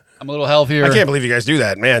 Yeah. I'm a little healthier. I can't believe you guys do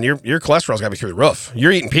that. Man, your cholesterol's got to be through the roof.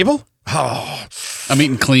 You're eating people? Oh. I'm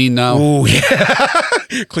eating clean now. Ooh, yeah.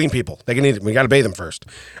 Clean people. They can eat it. We got to bathe them first.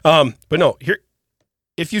 But no, here,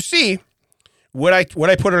 if you see what I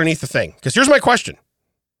put underneath the thing, because here's my question.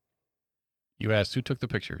 You asked who took the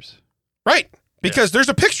pictures. Right. Because there's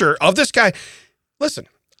a picture of this guy. Listen,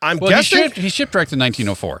 I'm guessing. He shipwrecked in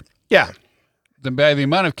 1904. Yeah. By the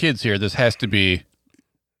amount of kids here, this has to be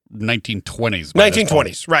 1920s.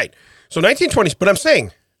 1920s, right. So 1920s, but I'm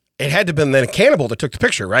saying it had to have been then a cannibal that took the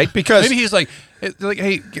picture, right? Because maybe he's like,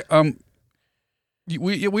 hey,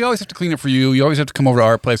 we always have to clean it for you. You always have to come over to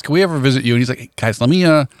our place. Can we ever visit you? And he's like, hey, guys, let me,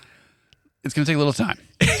 it's going to take a little time.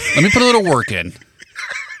 Let me put a little work in.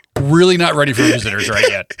 Really not ready for visitors right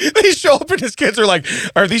yet. They show up and his kids are like,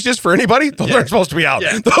 are these just for anybody? Those aren't supposed to be out.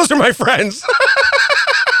 Yeah. Those are my friends.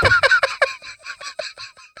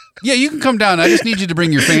 Yeah, you can come down. I just need you to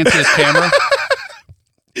bring your fanciest camera.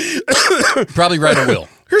 Probably ride a wheel.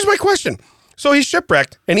 Here's my question. So he's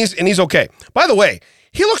shipwrecked and he's okay. By the way,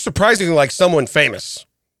 he looks surprisingly like someone famous.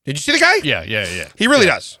 Did you see the guy? Yeah. He really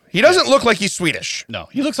does. He doesn't look like he's Swedish. No,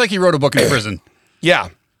 he looks like he wrote a book in prison. Yeah.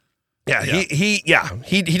 He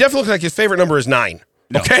definitely looks like his favorite number is 9.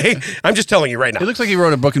 No. Okay? I'm just telling you right now. He looks like he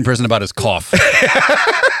wrote a book in prison about his cough.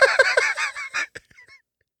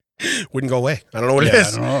 Wouldn't go away. I don't know what it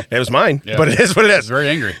is. I don't know. It was mine, but it is what it is. He's very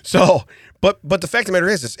angry. So, but the fact of the matter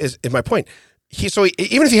is my point.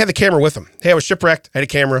 even if he had the camera with him, hey, I was shipwrecked. I had a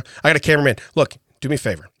camera. I got a cameraman. Look, do me a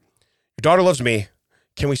favor. Your daughter loves me.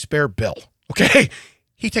 Can we spare Bill? Okay.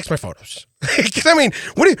 He takes my photos. Because I mean,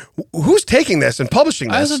 who's taking this and publishing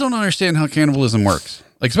this? I also don't understand how cannibalism works.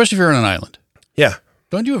 Like, especially if you're on an island. Yeah.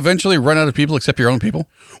 Don't you eventually run out of people except your own people?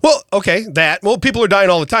 Well, okay, well, people are dying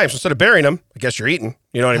all the time. So instead of burying them, I guess you're eating.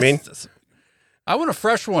 You know what I mean? I want a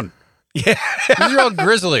fresh one. Yeah. These are all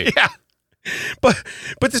grizzly. Yeah. But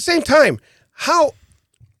at the same time, how?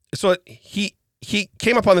 So he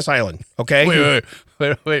came up on this island. Okay. Wait.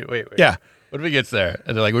 Yeah. What if he gets there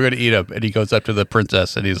and they're like, we're going to eat him, and he goes up to the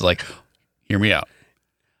princess and he's like, hear me out.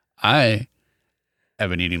 I have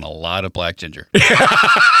been eating a lot of black ginger.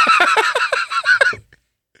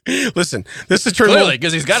 Listen, this is a term. Clearly,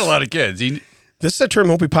 because he's got a lot of kids. This is a term that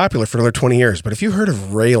won't be popular for another 20 years. But if you heard of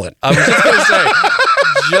Raylan, I was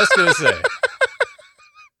just going to say.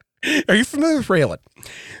 Are you familiar with Raylan?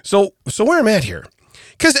 So where I'm at here.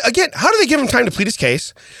 Because, again, how do they give him time to plead his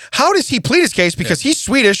case? How does he plead his case? Because he's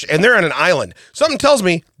Swedish and they're on an island. Something tells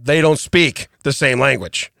me they don't speak the same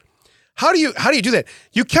language. How do you do that?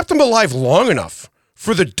 You kept him alive long enough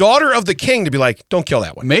for the daughter of the king to be like, don't kill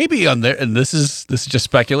that one. Maybe on their, and this is just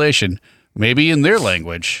speculation, maybe in their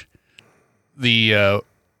language, the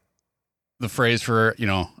phrase for,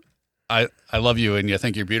 I love you and you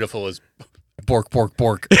think you're beautiful is bork, bork,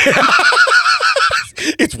 bork.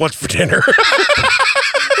 It's what's for dinner.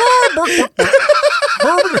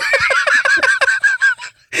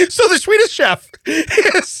 So the Swedish chef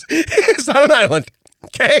is on an island.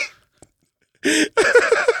 Okay.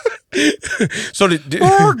 So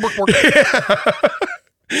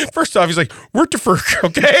first off, he's like, work to Ferk,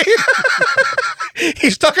 okay?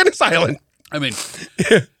 He's stuck on this island. I mean,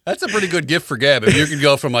 that's a pretty good gift for Gab. If you can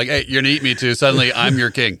go from like, hey, you're going to eat me to suddenly I'm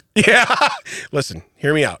your king. Yeah. Listen,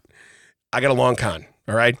 hear me out. I got a long con,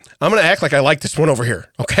 all right? I'm going to act like I like this one over here,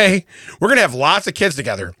 okay? We're going to have lots of kids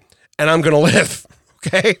together, and I'm going to live,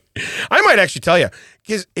 okay? I might actually tell you,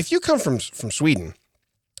 because if you come from Sweden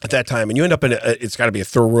at that time and you end up in it's got to be a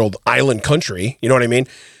third world island country, you know what I mean?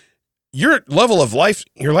 Your level of life,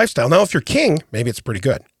 your lifestyle, now if you're king, maybe it's pretty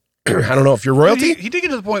good. I don't know if you're royalty. He did get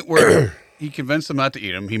to the point where he convinced them not to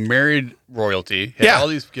eat him. He married royalty, had all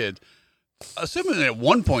these kids. Assuming that at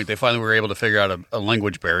one point they finally were able to figure out a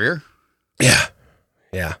language barrier. Yeah.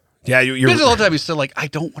 You're the whole time he's still like, I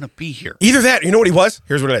don't want to be here. Either that, you know what he was?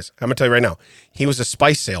 Here's what it is. I'm gonna tell you right now. He was a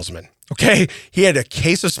spice salesman. Okay, he had a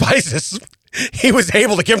case of spices. He was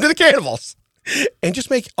able to give them to the cannibals and just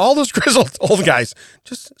make all those grizzled old guys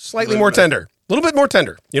just slightly more tender, a little bit more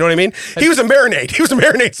tender. You know what I mean? He was a marinade. He was a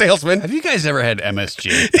marinade salesman. Have you guys ever had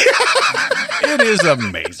MSG? It is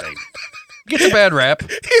amazing. Gets a bad rap.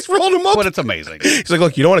 He's rolling them up. But it's amazing. He's like,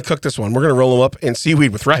 look, you don't want to cook this one. We're going to roll them up in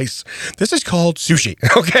seaweed with rice. This is called sushi,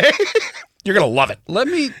 okay? You're going to love it. Let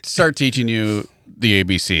me start teaching you the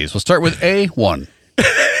ABCs. We'll start with A1.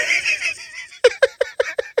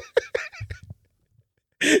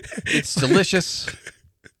 It's delicious.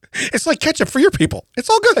 It's like ketchup for your people. It's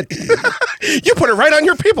all good. You put it right on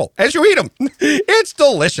your people as you eat them. It's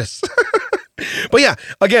delicious. But yeah,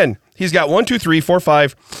 again, he's got 1, 2, 3, 4,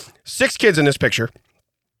 5, 6 kids in this picture.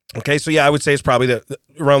 Okay, so yeah, I would say it's probably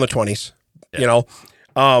around the 20s, you know.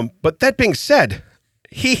 But that being said,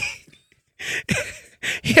 he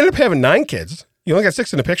ended up having 9 kids. You only got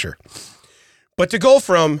 6 in the picture. But to go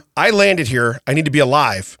from, I landed here, I need to be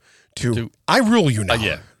alive, to I rule you now.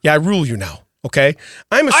 Yeah, I rule you now. Okay?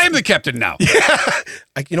 I am the captain now. Yeah.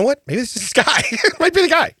 You know what? Maybe this is this guy. Might be the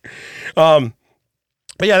guy.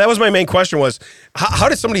 But yeah, that was my main question was, how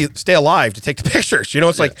did somebody stay alive to take the pictures? You know,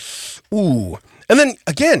 it's like, ooh. And then,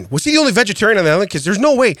 again, was he the only vegetarian on the island? Because there's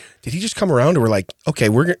no way. Did he just come around and we're like, okay,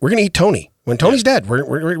 we're going to eat Tony. When Tony's dead,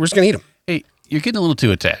 we're just going to eat him. Hey, you're getting a little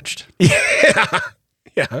too attached. Yeah.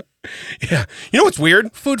 You know what's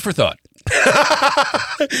weird? Food for thought.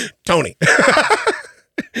 Tony.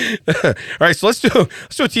 All right, so let's do a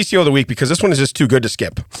TCO of the week because this one is just too good to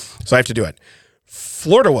skip. So I have to do it.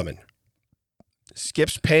 Florida woman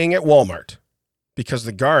skips paying at Walmart because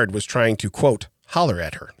the guard was trying to, quote, holler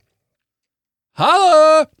at her.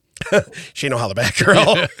 Holla! She ain't no holler back,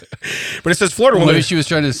 girl. But it says Florida woman. Maybe she was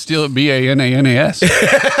trying to steal it BANANAS.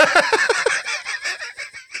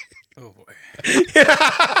 Oh, boy.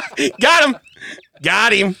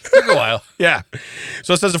 Got him. Took a while. Yeah.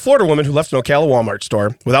 So it says a Florida woman who left an Ocala Walmart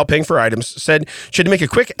store without paying for items said she had to make a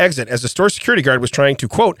quick exit as the store security guard was trying to,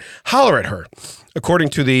 quote, holler at her, according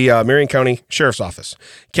to the Marion County Sheriff's Office.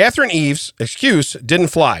 Catherine Eves' excuse didn't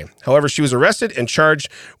fly. However, she was arrested and charged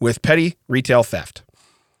with petty retail theft.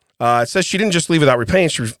 It says she didn't just leave without repaying.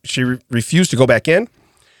 She refused to go back in.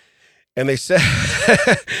 And they said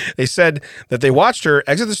they said that they watched her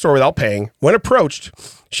exit the store without paying. When approached,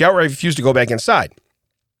 she outright refused to go back inside.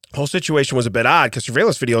 The whole situation was a bit odd because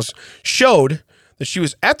surveillance videos showed that she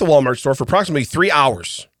was at the Walmart store for approximately 3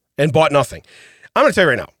 hours and bought nothing. I'm going to tell you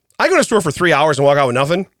right now, I go to a store for 3 hours and walk out with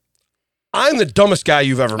nothing. I'm the dumbest guy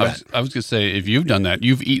you've ever met. I was going to say, if you've done that,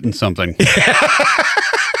 you've eaten something.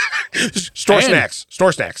 Store snacks.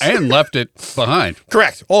 And left it behind.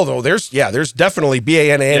 Correct. Although there's definitely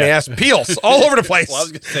BANANAS peels all over the place. Well, I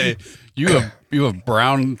was going to say, you have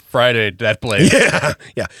brown Friday that place.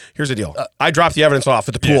 Yeah. Here's the deal. I dropped the evidence off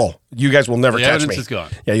at the pool. You guys will never catch me. The evidence is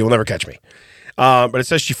gone. Yeah, you will never catch me. But it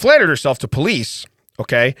says she flattered herself to police,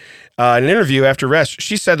 okay? In an interview after arrest,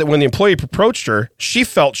 she said that when the employee approached her, she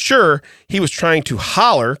felt sure he was trying to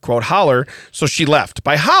holler, quote, holler, so she left.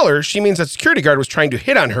 By holler, she means that security guard was trying to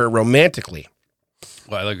hit on her romantically.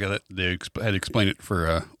 Well, I like that they had to explain it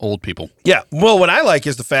for old people. Yeah. Well, what I like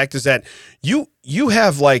is the fact is that you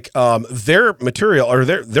have like their material or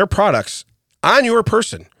their products on your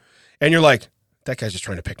person, and you're like, that guy's just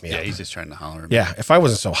trying to pick me up. Yeah, he's just trying to holler at me. Yeah, if I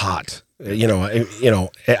wasn't so hot,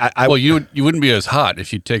 I well, you wouldn't be as hot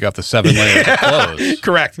if you take off the 7 layers of clothes.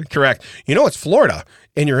 Correct. It's Florida,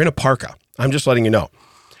 and you're in a parka. I'm just letting you know.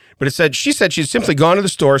 But she said she'd simply gone to the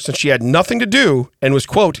store since she had nothing to do and was,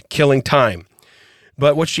 quote, killing time.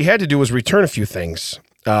 But what she had to do was return a few things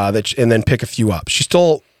and then pick a few up. She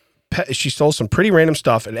stole some pretty random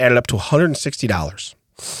stuff and added up to $160.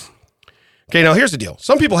 Okay, now here's the deal.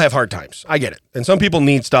 Some people have hard times. I get it. And some people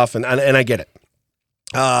need stuff, and I get it.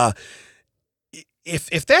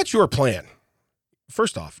 If that's your plan,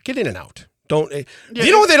 first off, get in and out. Do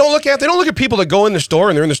you know what they don't look at? They don't look at people that go in the store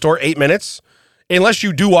and they're in the store 8 minutes. Unless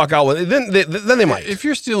you do walk out with it, then they might. If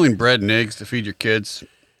you're stealing bread and eggs to feed your kids,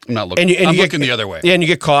 I'm not looking. I'm looking the other way. Yeah, and you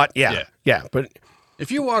get caught. Yeah. But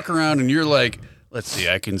if you walk around and you're like, let's see,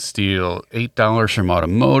 I can steal $8 from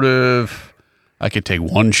automotive. I could take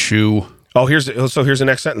one shoe. Oh, here's the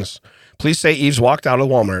next sentence. Police say Eves walked out of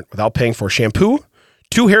Walmart without paying for shampoo,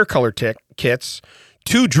 2 hair color kits,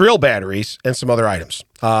 2 drill batteries, and some other items.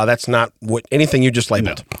 That's not anything you just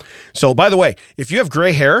labeled. No. So, by the way, if you have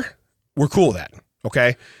gray hair, we're cool with that.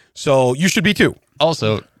 Okay, so you should be too.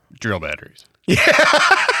 Also, drill batteries. Yeah,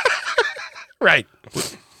 right.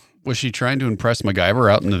 Was she trying to impress MacGyver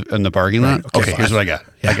out in the parking lot? Right. Okay, here's what I got.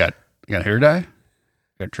 Yeah. I got hair dye. I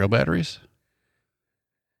got drill batteries.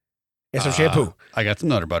 And some shampoo. I got some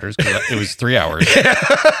Nutter Butters. It was 3 hours.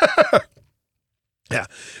 Yeah.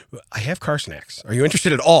 I have car snacks. Are you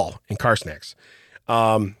interested at all in car snacks?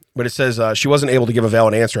 But it says she wasn't able to give a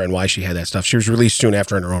valid answer on why she had that stuff. She was released soon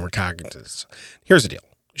after under own recognizance. Here's the deal.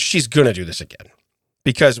 She's going to do this again.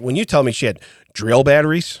 Because when you tell me she had drill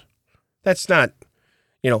batteries, that's not,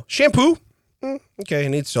 shampoo. Okay, I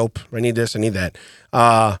need soap. I need this. I need that.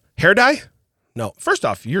 Hair dye? No. First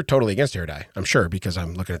off, you're totally against hair dye, I'm sure, because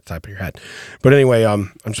I'm looking at the top of your head. But anyway,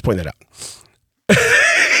 I'm just pointing that out.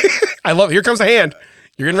 I love it. Here comes the hand.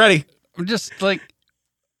 You're getting ready. I'm just like,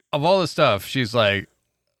 of all the stuff, she's like,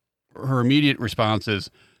 her immediate response is,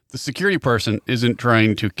 the security person isn't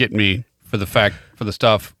trying to get me for the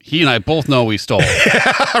stuff he and I both know we stole.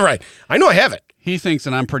 All right. I know I have it. He thinks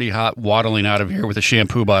that I'm pretty hot waddling out of here with a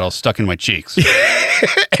shampoo bottle stuck in my cheeks.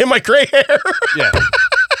 And my gray hair. Yeah.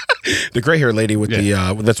 The gray hair lady with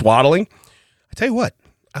the that's waddling. I tell you what,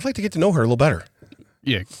 I'd like to get to know her a little better.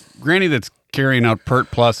 Yeah. Granny that's carrying out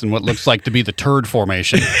Pert Plus and what looks like to be the turd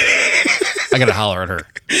formation. I got to holler at her.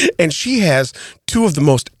 And she has 2 of the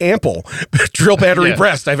most ample drill battery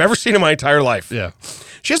breasts I've ever seen in my entire life. Yeah.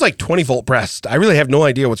 She has like 20-volt breasts. I really have no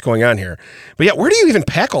idea what's going on here. But yeah, where do you even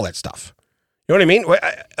pack all that stuff? You know what I mean?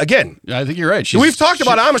 Again. I think you're right. We've talked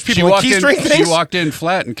about Amish people with key string things. She walked in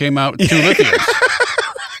flat and came out 2 lithiums.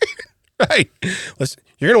 Right. Listen,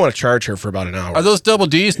 you're going to want to charge her for about an hour. Are those double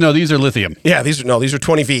Ds? No, these are lithium. Yeah, these are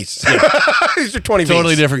 20 Vs. Yeah. These are 20 Vs.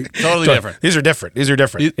 Totally different. These are different.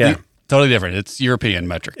 Yeah. Totally different. It's European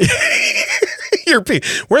metric. European.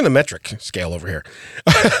 We're in the metric scale over here.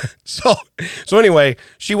 So anyway,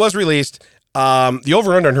 she was released. The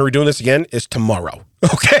over-under on her doing this again is tomorrow.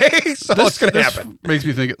 Okay? So what's going to happen? Makes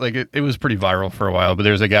me think, like, it was pretty viral for a while, but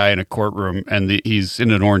there's a guy in a courtroom, and he's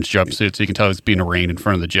in an orange jumpsuit, so you can tell he's being arraigned in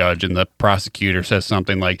front of the judge, and the prosecutor says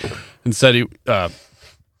something like, and said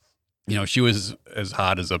she was as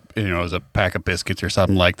hot as a pack of biscuits or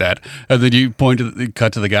something like that. And then you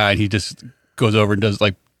cut to the guy, and he just goes over and does,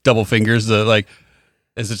 like, double fingers, as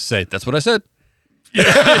if to say, that's what I said. He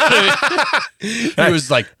was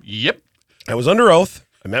like, yep. I was under oath.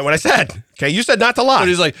 I meant what I said. Okay, you said not to lie. But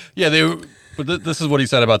he's like, this is what he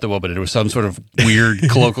said about the woman. It was some sort of weird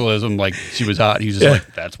colloquialism, like she was hot. He's just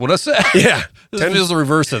like, that's what I said. Yeah. This feels the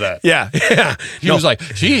reverse of that. Yeah. He was like,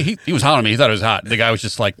 he was hot on me. He thought it was hot. The guy was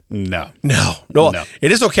just like, no.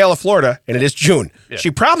 It is Ocala, Florida, and it is June. Yeah.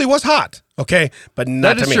 She probably was hot, okay? But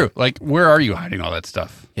not to me. That is true. Like, where are you hiding all that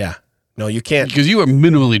stuff? Yeah. No, you can't. Because you were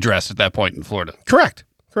minimally dressed at that point in Florida. Correct.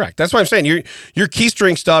 That's what I'm saying. You're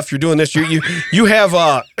keystring stuff. You're doing this. You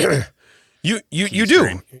have you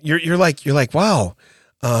do. You're like wow.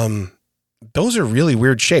 Those are really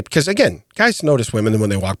weird shaped. Because again, guys notice women when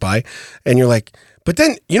they walk by, and you're like, but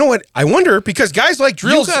then you know what? I wonder because guys like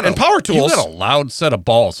drills and power tools. You got a loud set of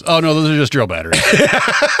balls. Oh no, those are just drill batteries.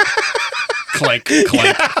 Clank,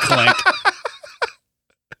 clank, clank.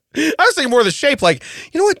 I was thinking more of the shape, like,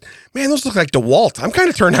 you know what, man, those look like DeWalt. I'm kind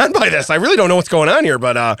of turned on by this. I really don't know what's going on here,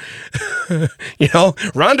 but, Rhonda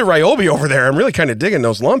Ryobi over there, I'm really kind of digging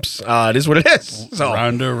those lumps. It is what it is. So,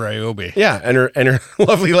 Rhonda Ryobi. Yeah, and her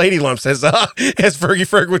lovely lady lumps, as Fergie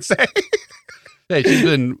Ferg would say. Hey, she's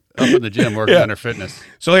been up in the gym working on her fitness.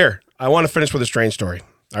 So here, I want to finish with a strange story,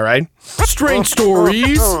 all right? Strange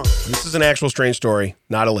stories? This is an actual strange story,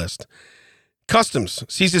 not a list. Customs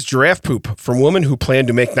seizes giraffe poop from woman who planned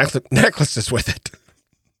to make necklaces with it.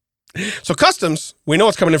 So Customs, we know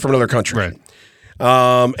it's coming in from another country. Right.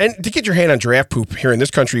 And to get your hand on giraffe poop here in this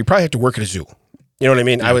country, you probably have to work at a zoo. You know what I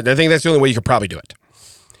mean? Yeah. I think that's the only way you could probably do it.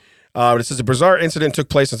 It says a bizarre incident took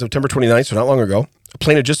place on September 29th, so not long ago. A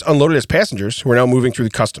plane had just unloaded its passengers who are now moving through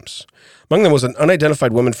the customs. Among them was an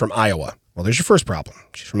unidentified woman from Iowa. Well, there's your first problem.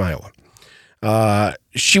 She's from Iowa.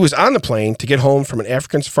 She was on the plane to get home from an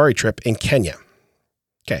African safari trip in Kenya.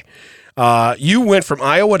 Okay. You went from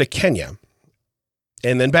Iowa to Kenya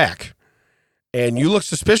and then back, and you look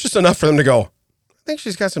suspicious enough for them to go, I think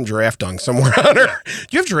she's got some giraffe dung somewhere on her. Do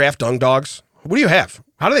you have giraffe dung dogs? What do you have?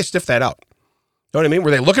 How do they sniff that out? You know what I mean?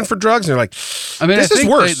 Were they looking for drugs? And they're like, this is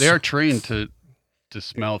worse. They are trained to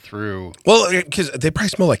smell through. Well, because they probably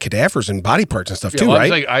smell like cadavers and body parts and stuff too,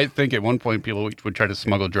 right? I think at one point people would try to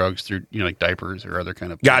smuggle drugs through, like diapers or other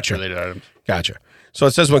kind of related items. Gotcha. So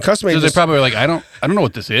it says when customers, so they probably were like, I don't know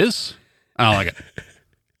what this is. I don't like it.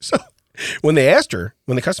 So when they asked her,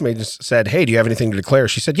 when the custom agent said, hey, do you have anything to declare?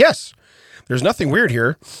 She said, yes. There's nothing weird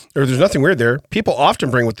here, or there's nothing weird there. People often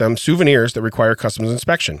bring with them souvenirs that require customs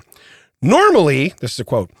inspection. Normally, this is a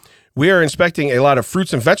quote, we are inspecting a lot of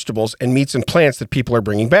fruits and vegetables and meats and plants that people are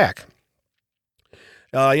bringing back.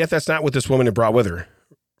 Yet that's not what this woman had brought with her.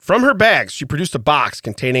 From her bags, she produced a box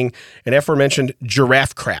containing an aforementioned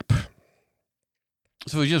giraffe crap.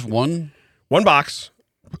 So it's just one box.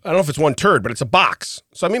 I don't know if it's one turd, but it's a box.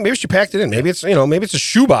 So I mean, maybe she packed it in. Maybe it's a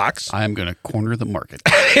shoe box. I am going to corner the market.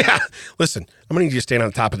 Yeah. Listen, I'm going to need you to stand on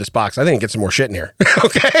the top of this box. I think I can get some more shit in here.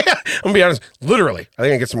 Okay. I'm going to be honest. Literally, I think I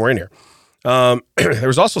can get some more in here. There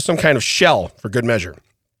was also some kind of shell for good measure.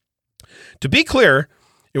 To be clear,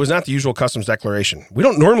 it was not the usual customs declaration. We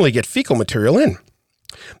don't normally get fecal material in.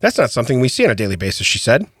 That's not something we see on a daily basis, she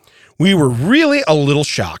said. We were really a little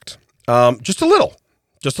shocked. Just a little.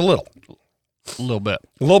 A little bit.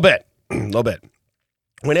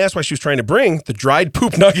 When asked why she was trying to bring the dried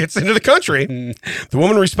poop nuggets into the country, the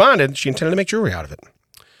woman responded she intended to make jewelry out of it.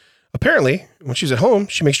 Apparently, when she's at home,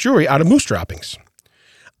 she makes jewelry out of moose droppings.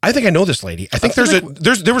 I think I know this lady. I think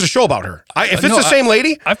there was a show about her. If it's the same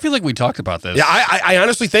lady, I feel like we talked about this. Yeah, I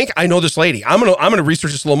honestly think I know this lady. I'm gonna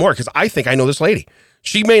research this a little more because I think I know this lady.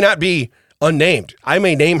 She may not be unnamed. I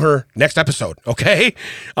may name her next episode. Okay,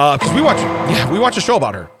 because we watch a show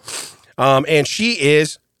about her, and she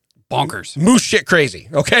is bonkers, moose shit crazy.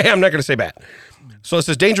 Okay, I'm not gonna say bad. So it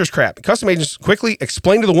says dangerous crap. Custom agents quickly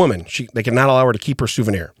explained to the woman they cannot allow her to keep her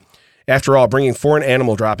souvenir. After all, bringing foreign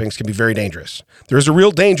animal droppings can be very dangerous. There is a real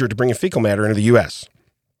danger to bringing fecal matter into the U.S.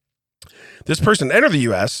 This person entered the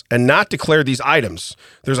U.S. and not declared these items.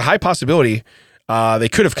 There's a high possibility they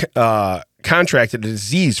could have contracted a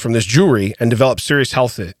disease from this jewelry and developed serious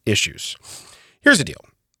health issues. Here's the deal.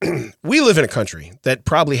 We live in a country that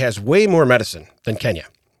probably has way more medicine than Kenya.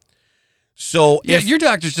 So yeah, your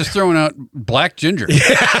doctor's just throwing out black ginger.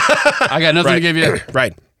 I got nothing to give you.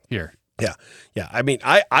 Right. Here. Yeah. I mean,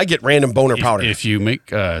 I get random boner powder. If you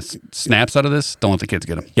make snaps out of this, don't let the kids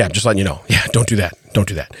get them. Yeah, just letting you know. Yeah, don't do that.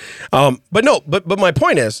 But my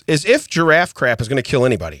point is if giraffe crap is going to kill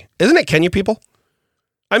anybody, isn't it Kenya people?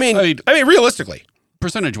 I mean, realistically,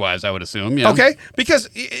 percentage-wise, I would assume. Yeah. Okay, because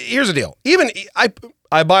here's the deal. Even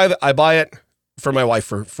I buy it for my wife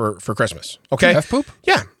for Christmas. Okay, giraffe poop.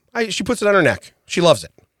 Yeah, she puts it on her neck. She loves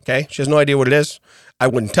it. Okay, she has no idea what it is. I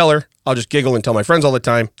wouldn't tell her. I'll just giggle and tell my friends all the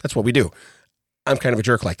time. That's what we do. I'm kind of a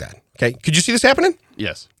jerk like that. Okay. Could you see this happening?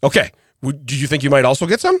 Yes. Okay. Do you think you might also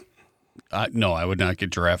get some? No, I would not get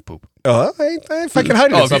giraffe poop. If I could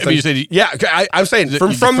hide it in something. You said I'm saying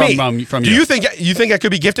from me. From do you think I could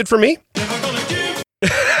be gifted from me?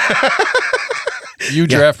 You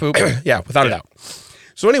giraffe poop? Yeah, without a doubt.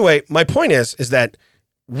 So anyway, my point is that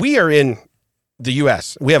we are in the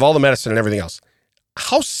U.S. We have all the medicine and everything else.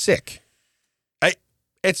 How sick?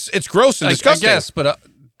 It's gross and disgusting. I guess, but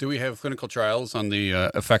do we have clinical trials on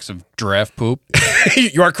the effects of giraffe poop?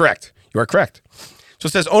 You are correct. You are correct. So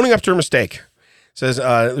it says owning up to her mistake. It says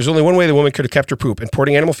there's only one way the woman could have kept her poop.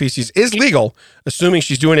 Importing animal feces is legal, assuming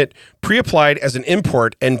she's doing it pre-applied as an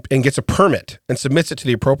import and gets a permit and submits it to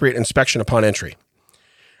the appropriate inspection upon entry.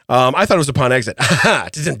 I thought it was upon exit.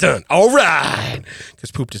 It isn't done. All right.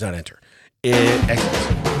 Because poop does not enter. It exits.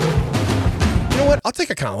 You know what? I'll take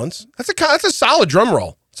a Collins. That's a solid drum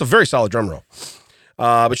roll. It's a very solid drum roll.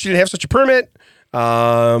 But she didn't have such a permit.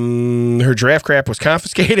 Her giraffe crap was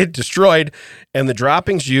confiscated, destroyed, and the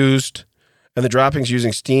droppings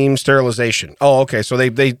using steam sterilization. Oh, okay. So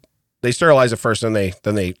they sterilized it first, then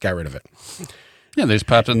they got rid of it. Yeah, they just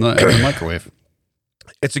popped it in the microwave.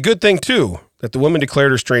 It's a good thing, too, that the woman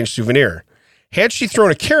declared her strange souvenir. Had she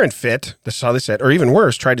thrown a Karen fit, this is how they said, or even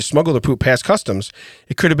worse, tried to smuggle the poop past customs,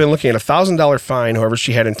 it could have been looking at a $1,000 fine. However,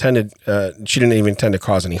 she didn't even intend to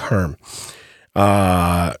cause any harm.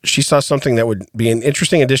 She saw something that would be an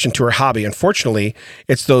interesting addition to her hobby. Unfortunately,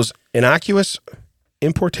 it's those innocuous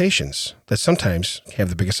importations that sometimes have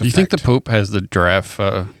the biggest effect. Do you think the poop has the giraffe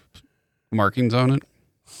markings on it?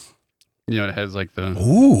 You know, it has like the...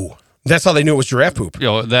 Ooh. That's how they knew it was giraffe poop. You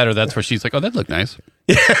know, that's where she's like, oh, that looked nice.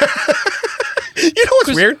 You know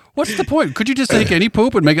what's weird? What's the point? Could you just take any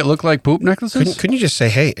poop and make it look like poop necklaces? Couldn't you just say,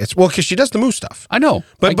 hey, it's... Well, because she does the moose stuff. I know.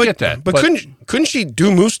 I get that. But couldn't she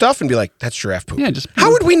do moose stuff and be like, that's giraffe poop? Yeah, just... How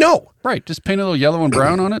would we know? Right. Just paint a little yellow and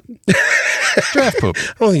brown on it. Giraffe poop.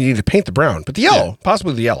 I don't think you need to paint the brown, but the yellow.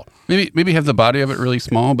 Possibly the yellow. Maybe have the body of it really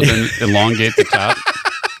small, but then elongate the top.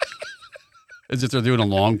 As if they're doing a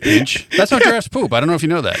long pinch. That's not giraffe's poop. I don't know if you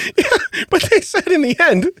know that. Yeah, but they said in the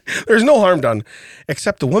end, there's no harm done,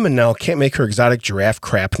 except the woman now can't make her exotic giraffe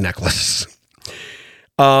crap necklace.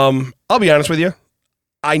 I'll be honest with you.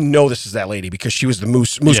 I know this is that lady because she was the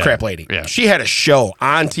moose crap lady. Yeah. She had a show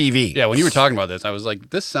on TV. Yeah, when you were talking about this, I was like,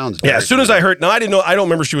 this sounds Yeah, as soon as I heard, I didn't know, I don't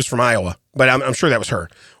remember she was from Iowa, but I'm sure that was her.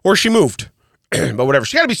 Or she moved. But whatever.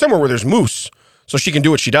 She got to be somewhere where there's moose so she can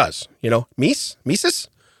do what she does. You know? Mises?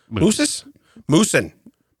 Mooses? Moosin.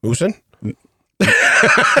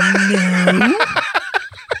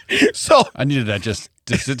 So I needed that just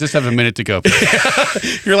have a minute to go.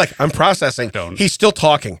 You're like, I'm processing. He's still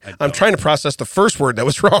talking. I'm trying to process the first word that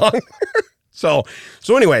was wrong. So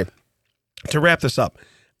anyway, to wrap this up,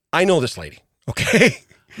 I know this lady. Okay.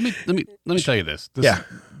 Let me tell you this. Yeah.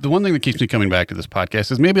 The one thing that keeps me coming back to this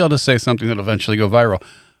podcast is maybe I'll just say something that'll eventually go viral.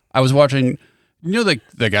 I was watching, you know,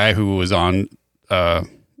 the guy who was on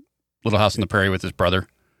Little House on the Prairie with his brother.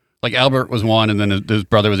 Like Albert was one, and then his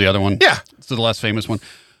brother was the other one. Yeah. So the less famous one.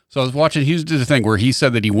 So I was watching, he did a thing where he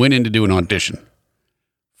said that he went in to do an audition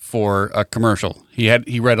for a commercial.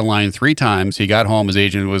 He read a line 3 times. He got home. His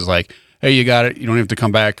agent was like, hey, you got it. You don't have to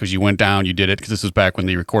come back because you went down. You did it. Because this was back when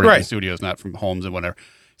they recorded in studios, not from homes and whatever.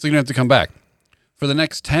 So you don't have to come back. For the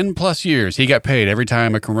next 10 plus years, he got paid every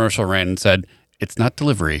time a commercial ran and said, it's not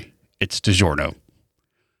delivery, it's DiGiorno.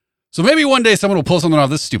 So maybe one day someone will pull something off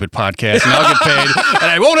this stupid podcast and I'll get paid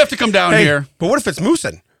and I won't have to come down here. But what if it's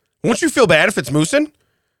moosin'? Won't you feel bad if it's moosin'?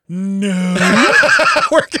 No.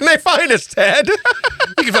 Where can they find us, Ted?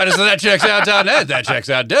 You can find us at thatchecksout.net. That checks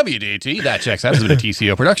out WDT. That checks out has been a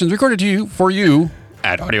TCO Productions recorded for you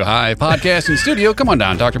at Audio High Podcasting Studio. Come on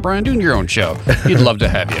down, Dr. Brian, doing your own show. He'd love to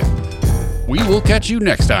have you. We will catch you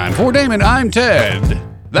next time. For Damon, I'm Ted.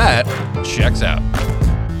 That checks out.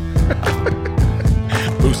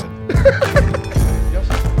 Moosin'.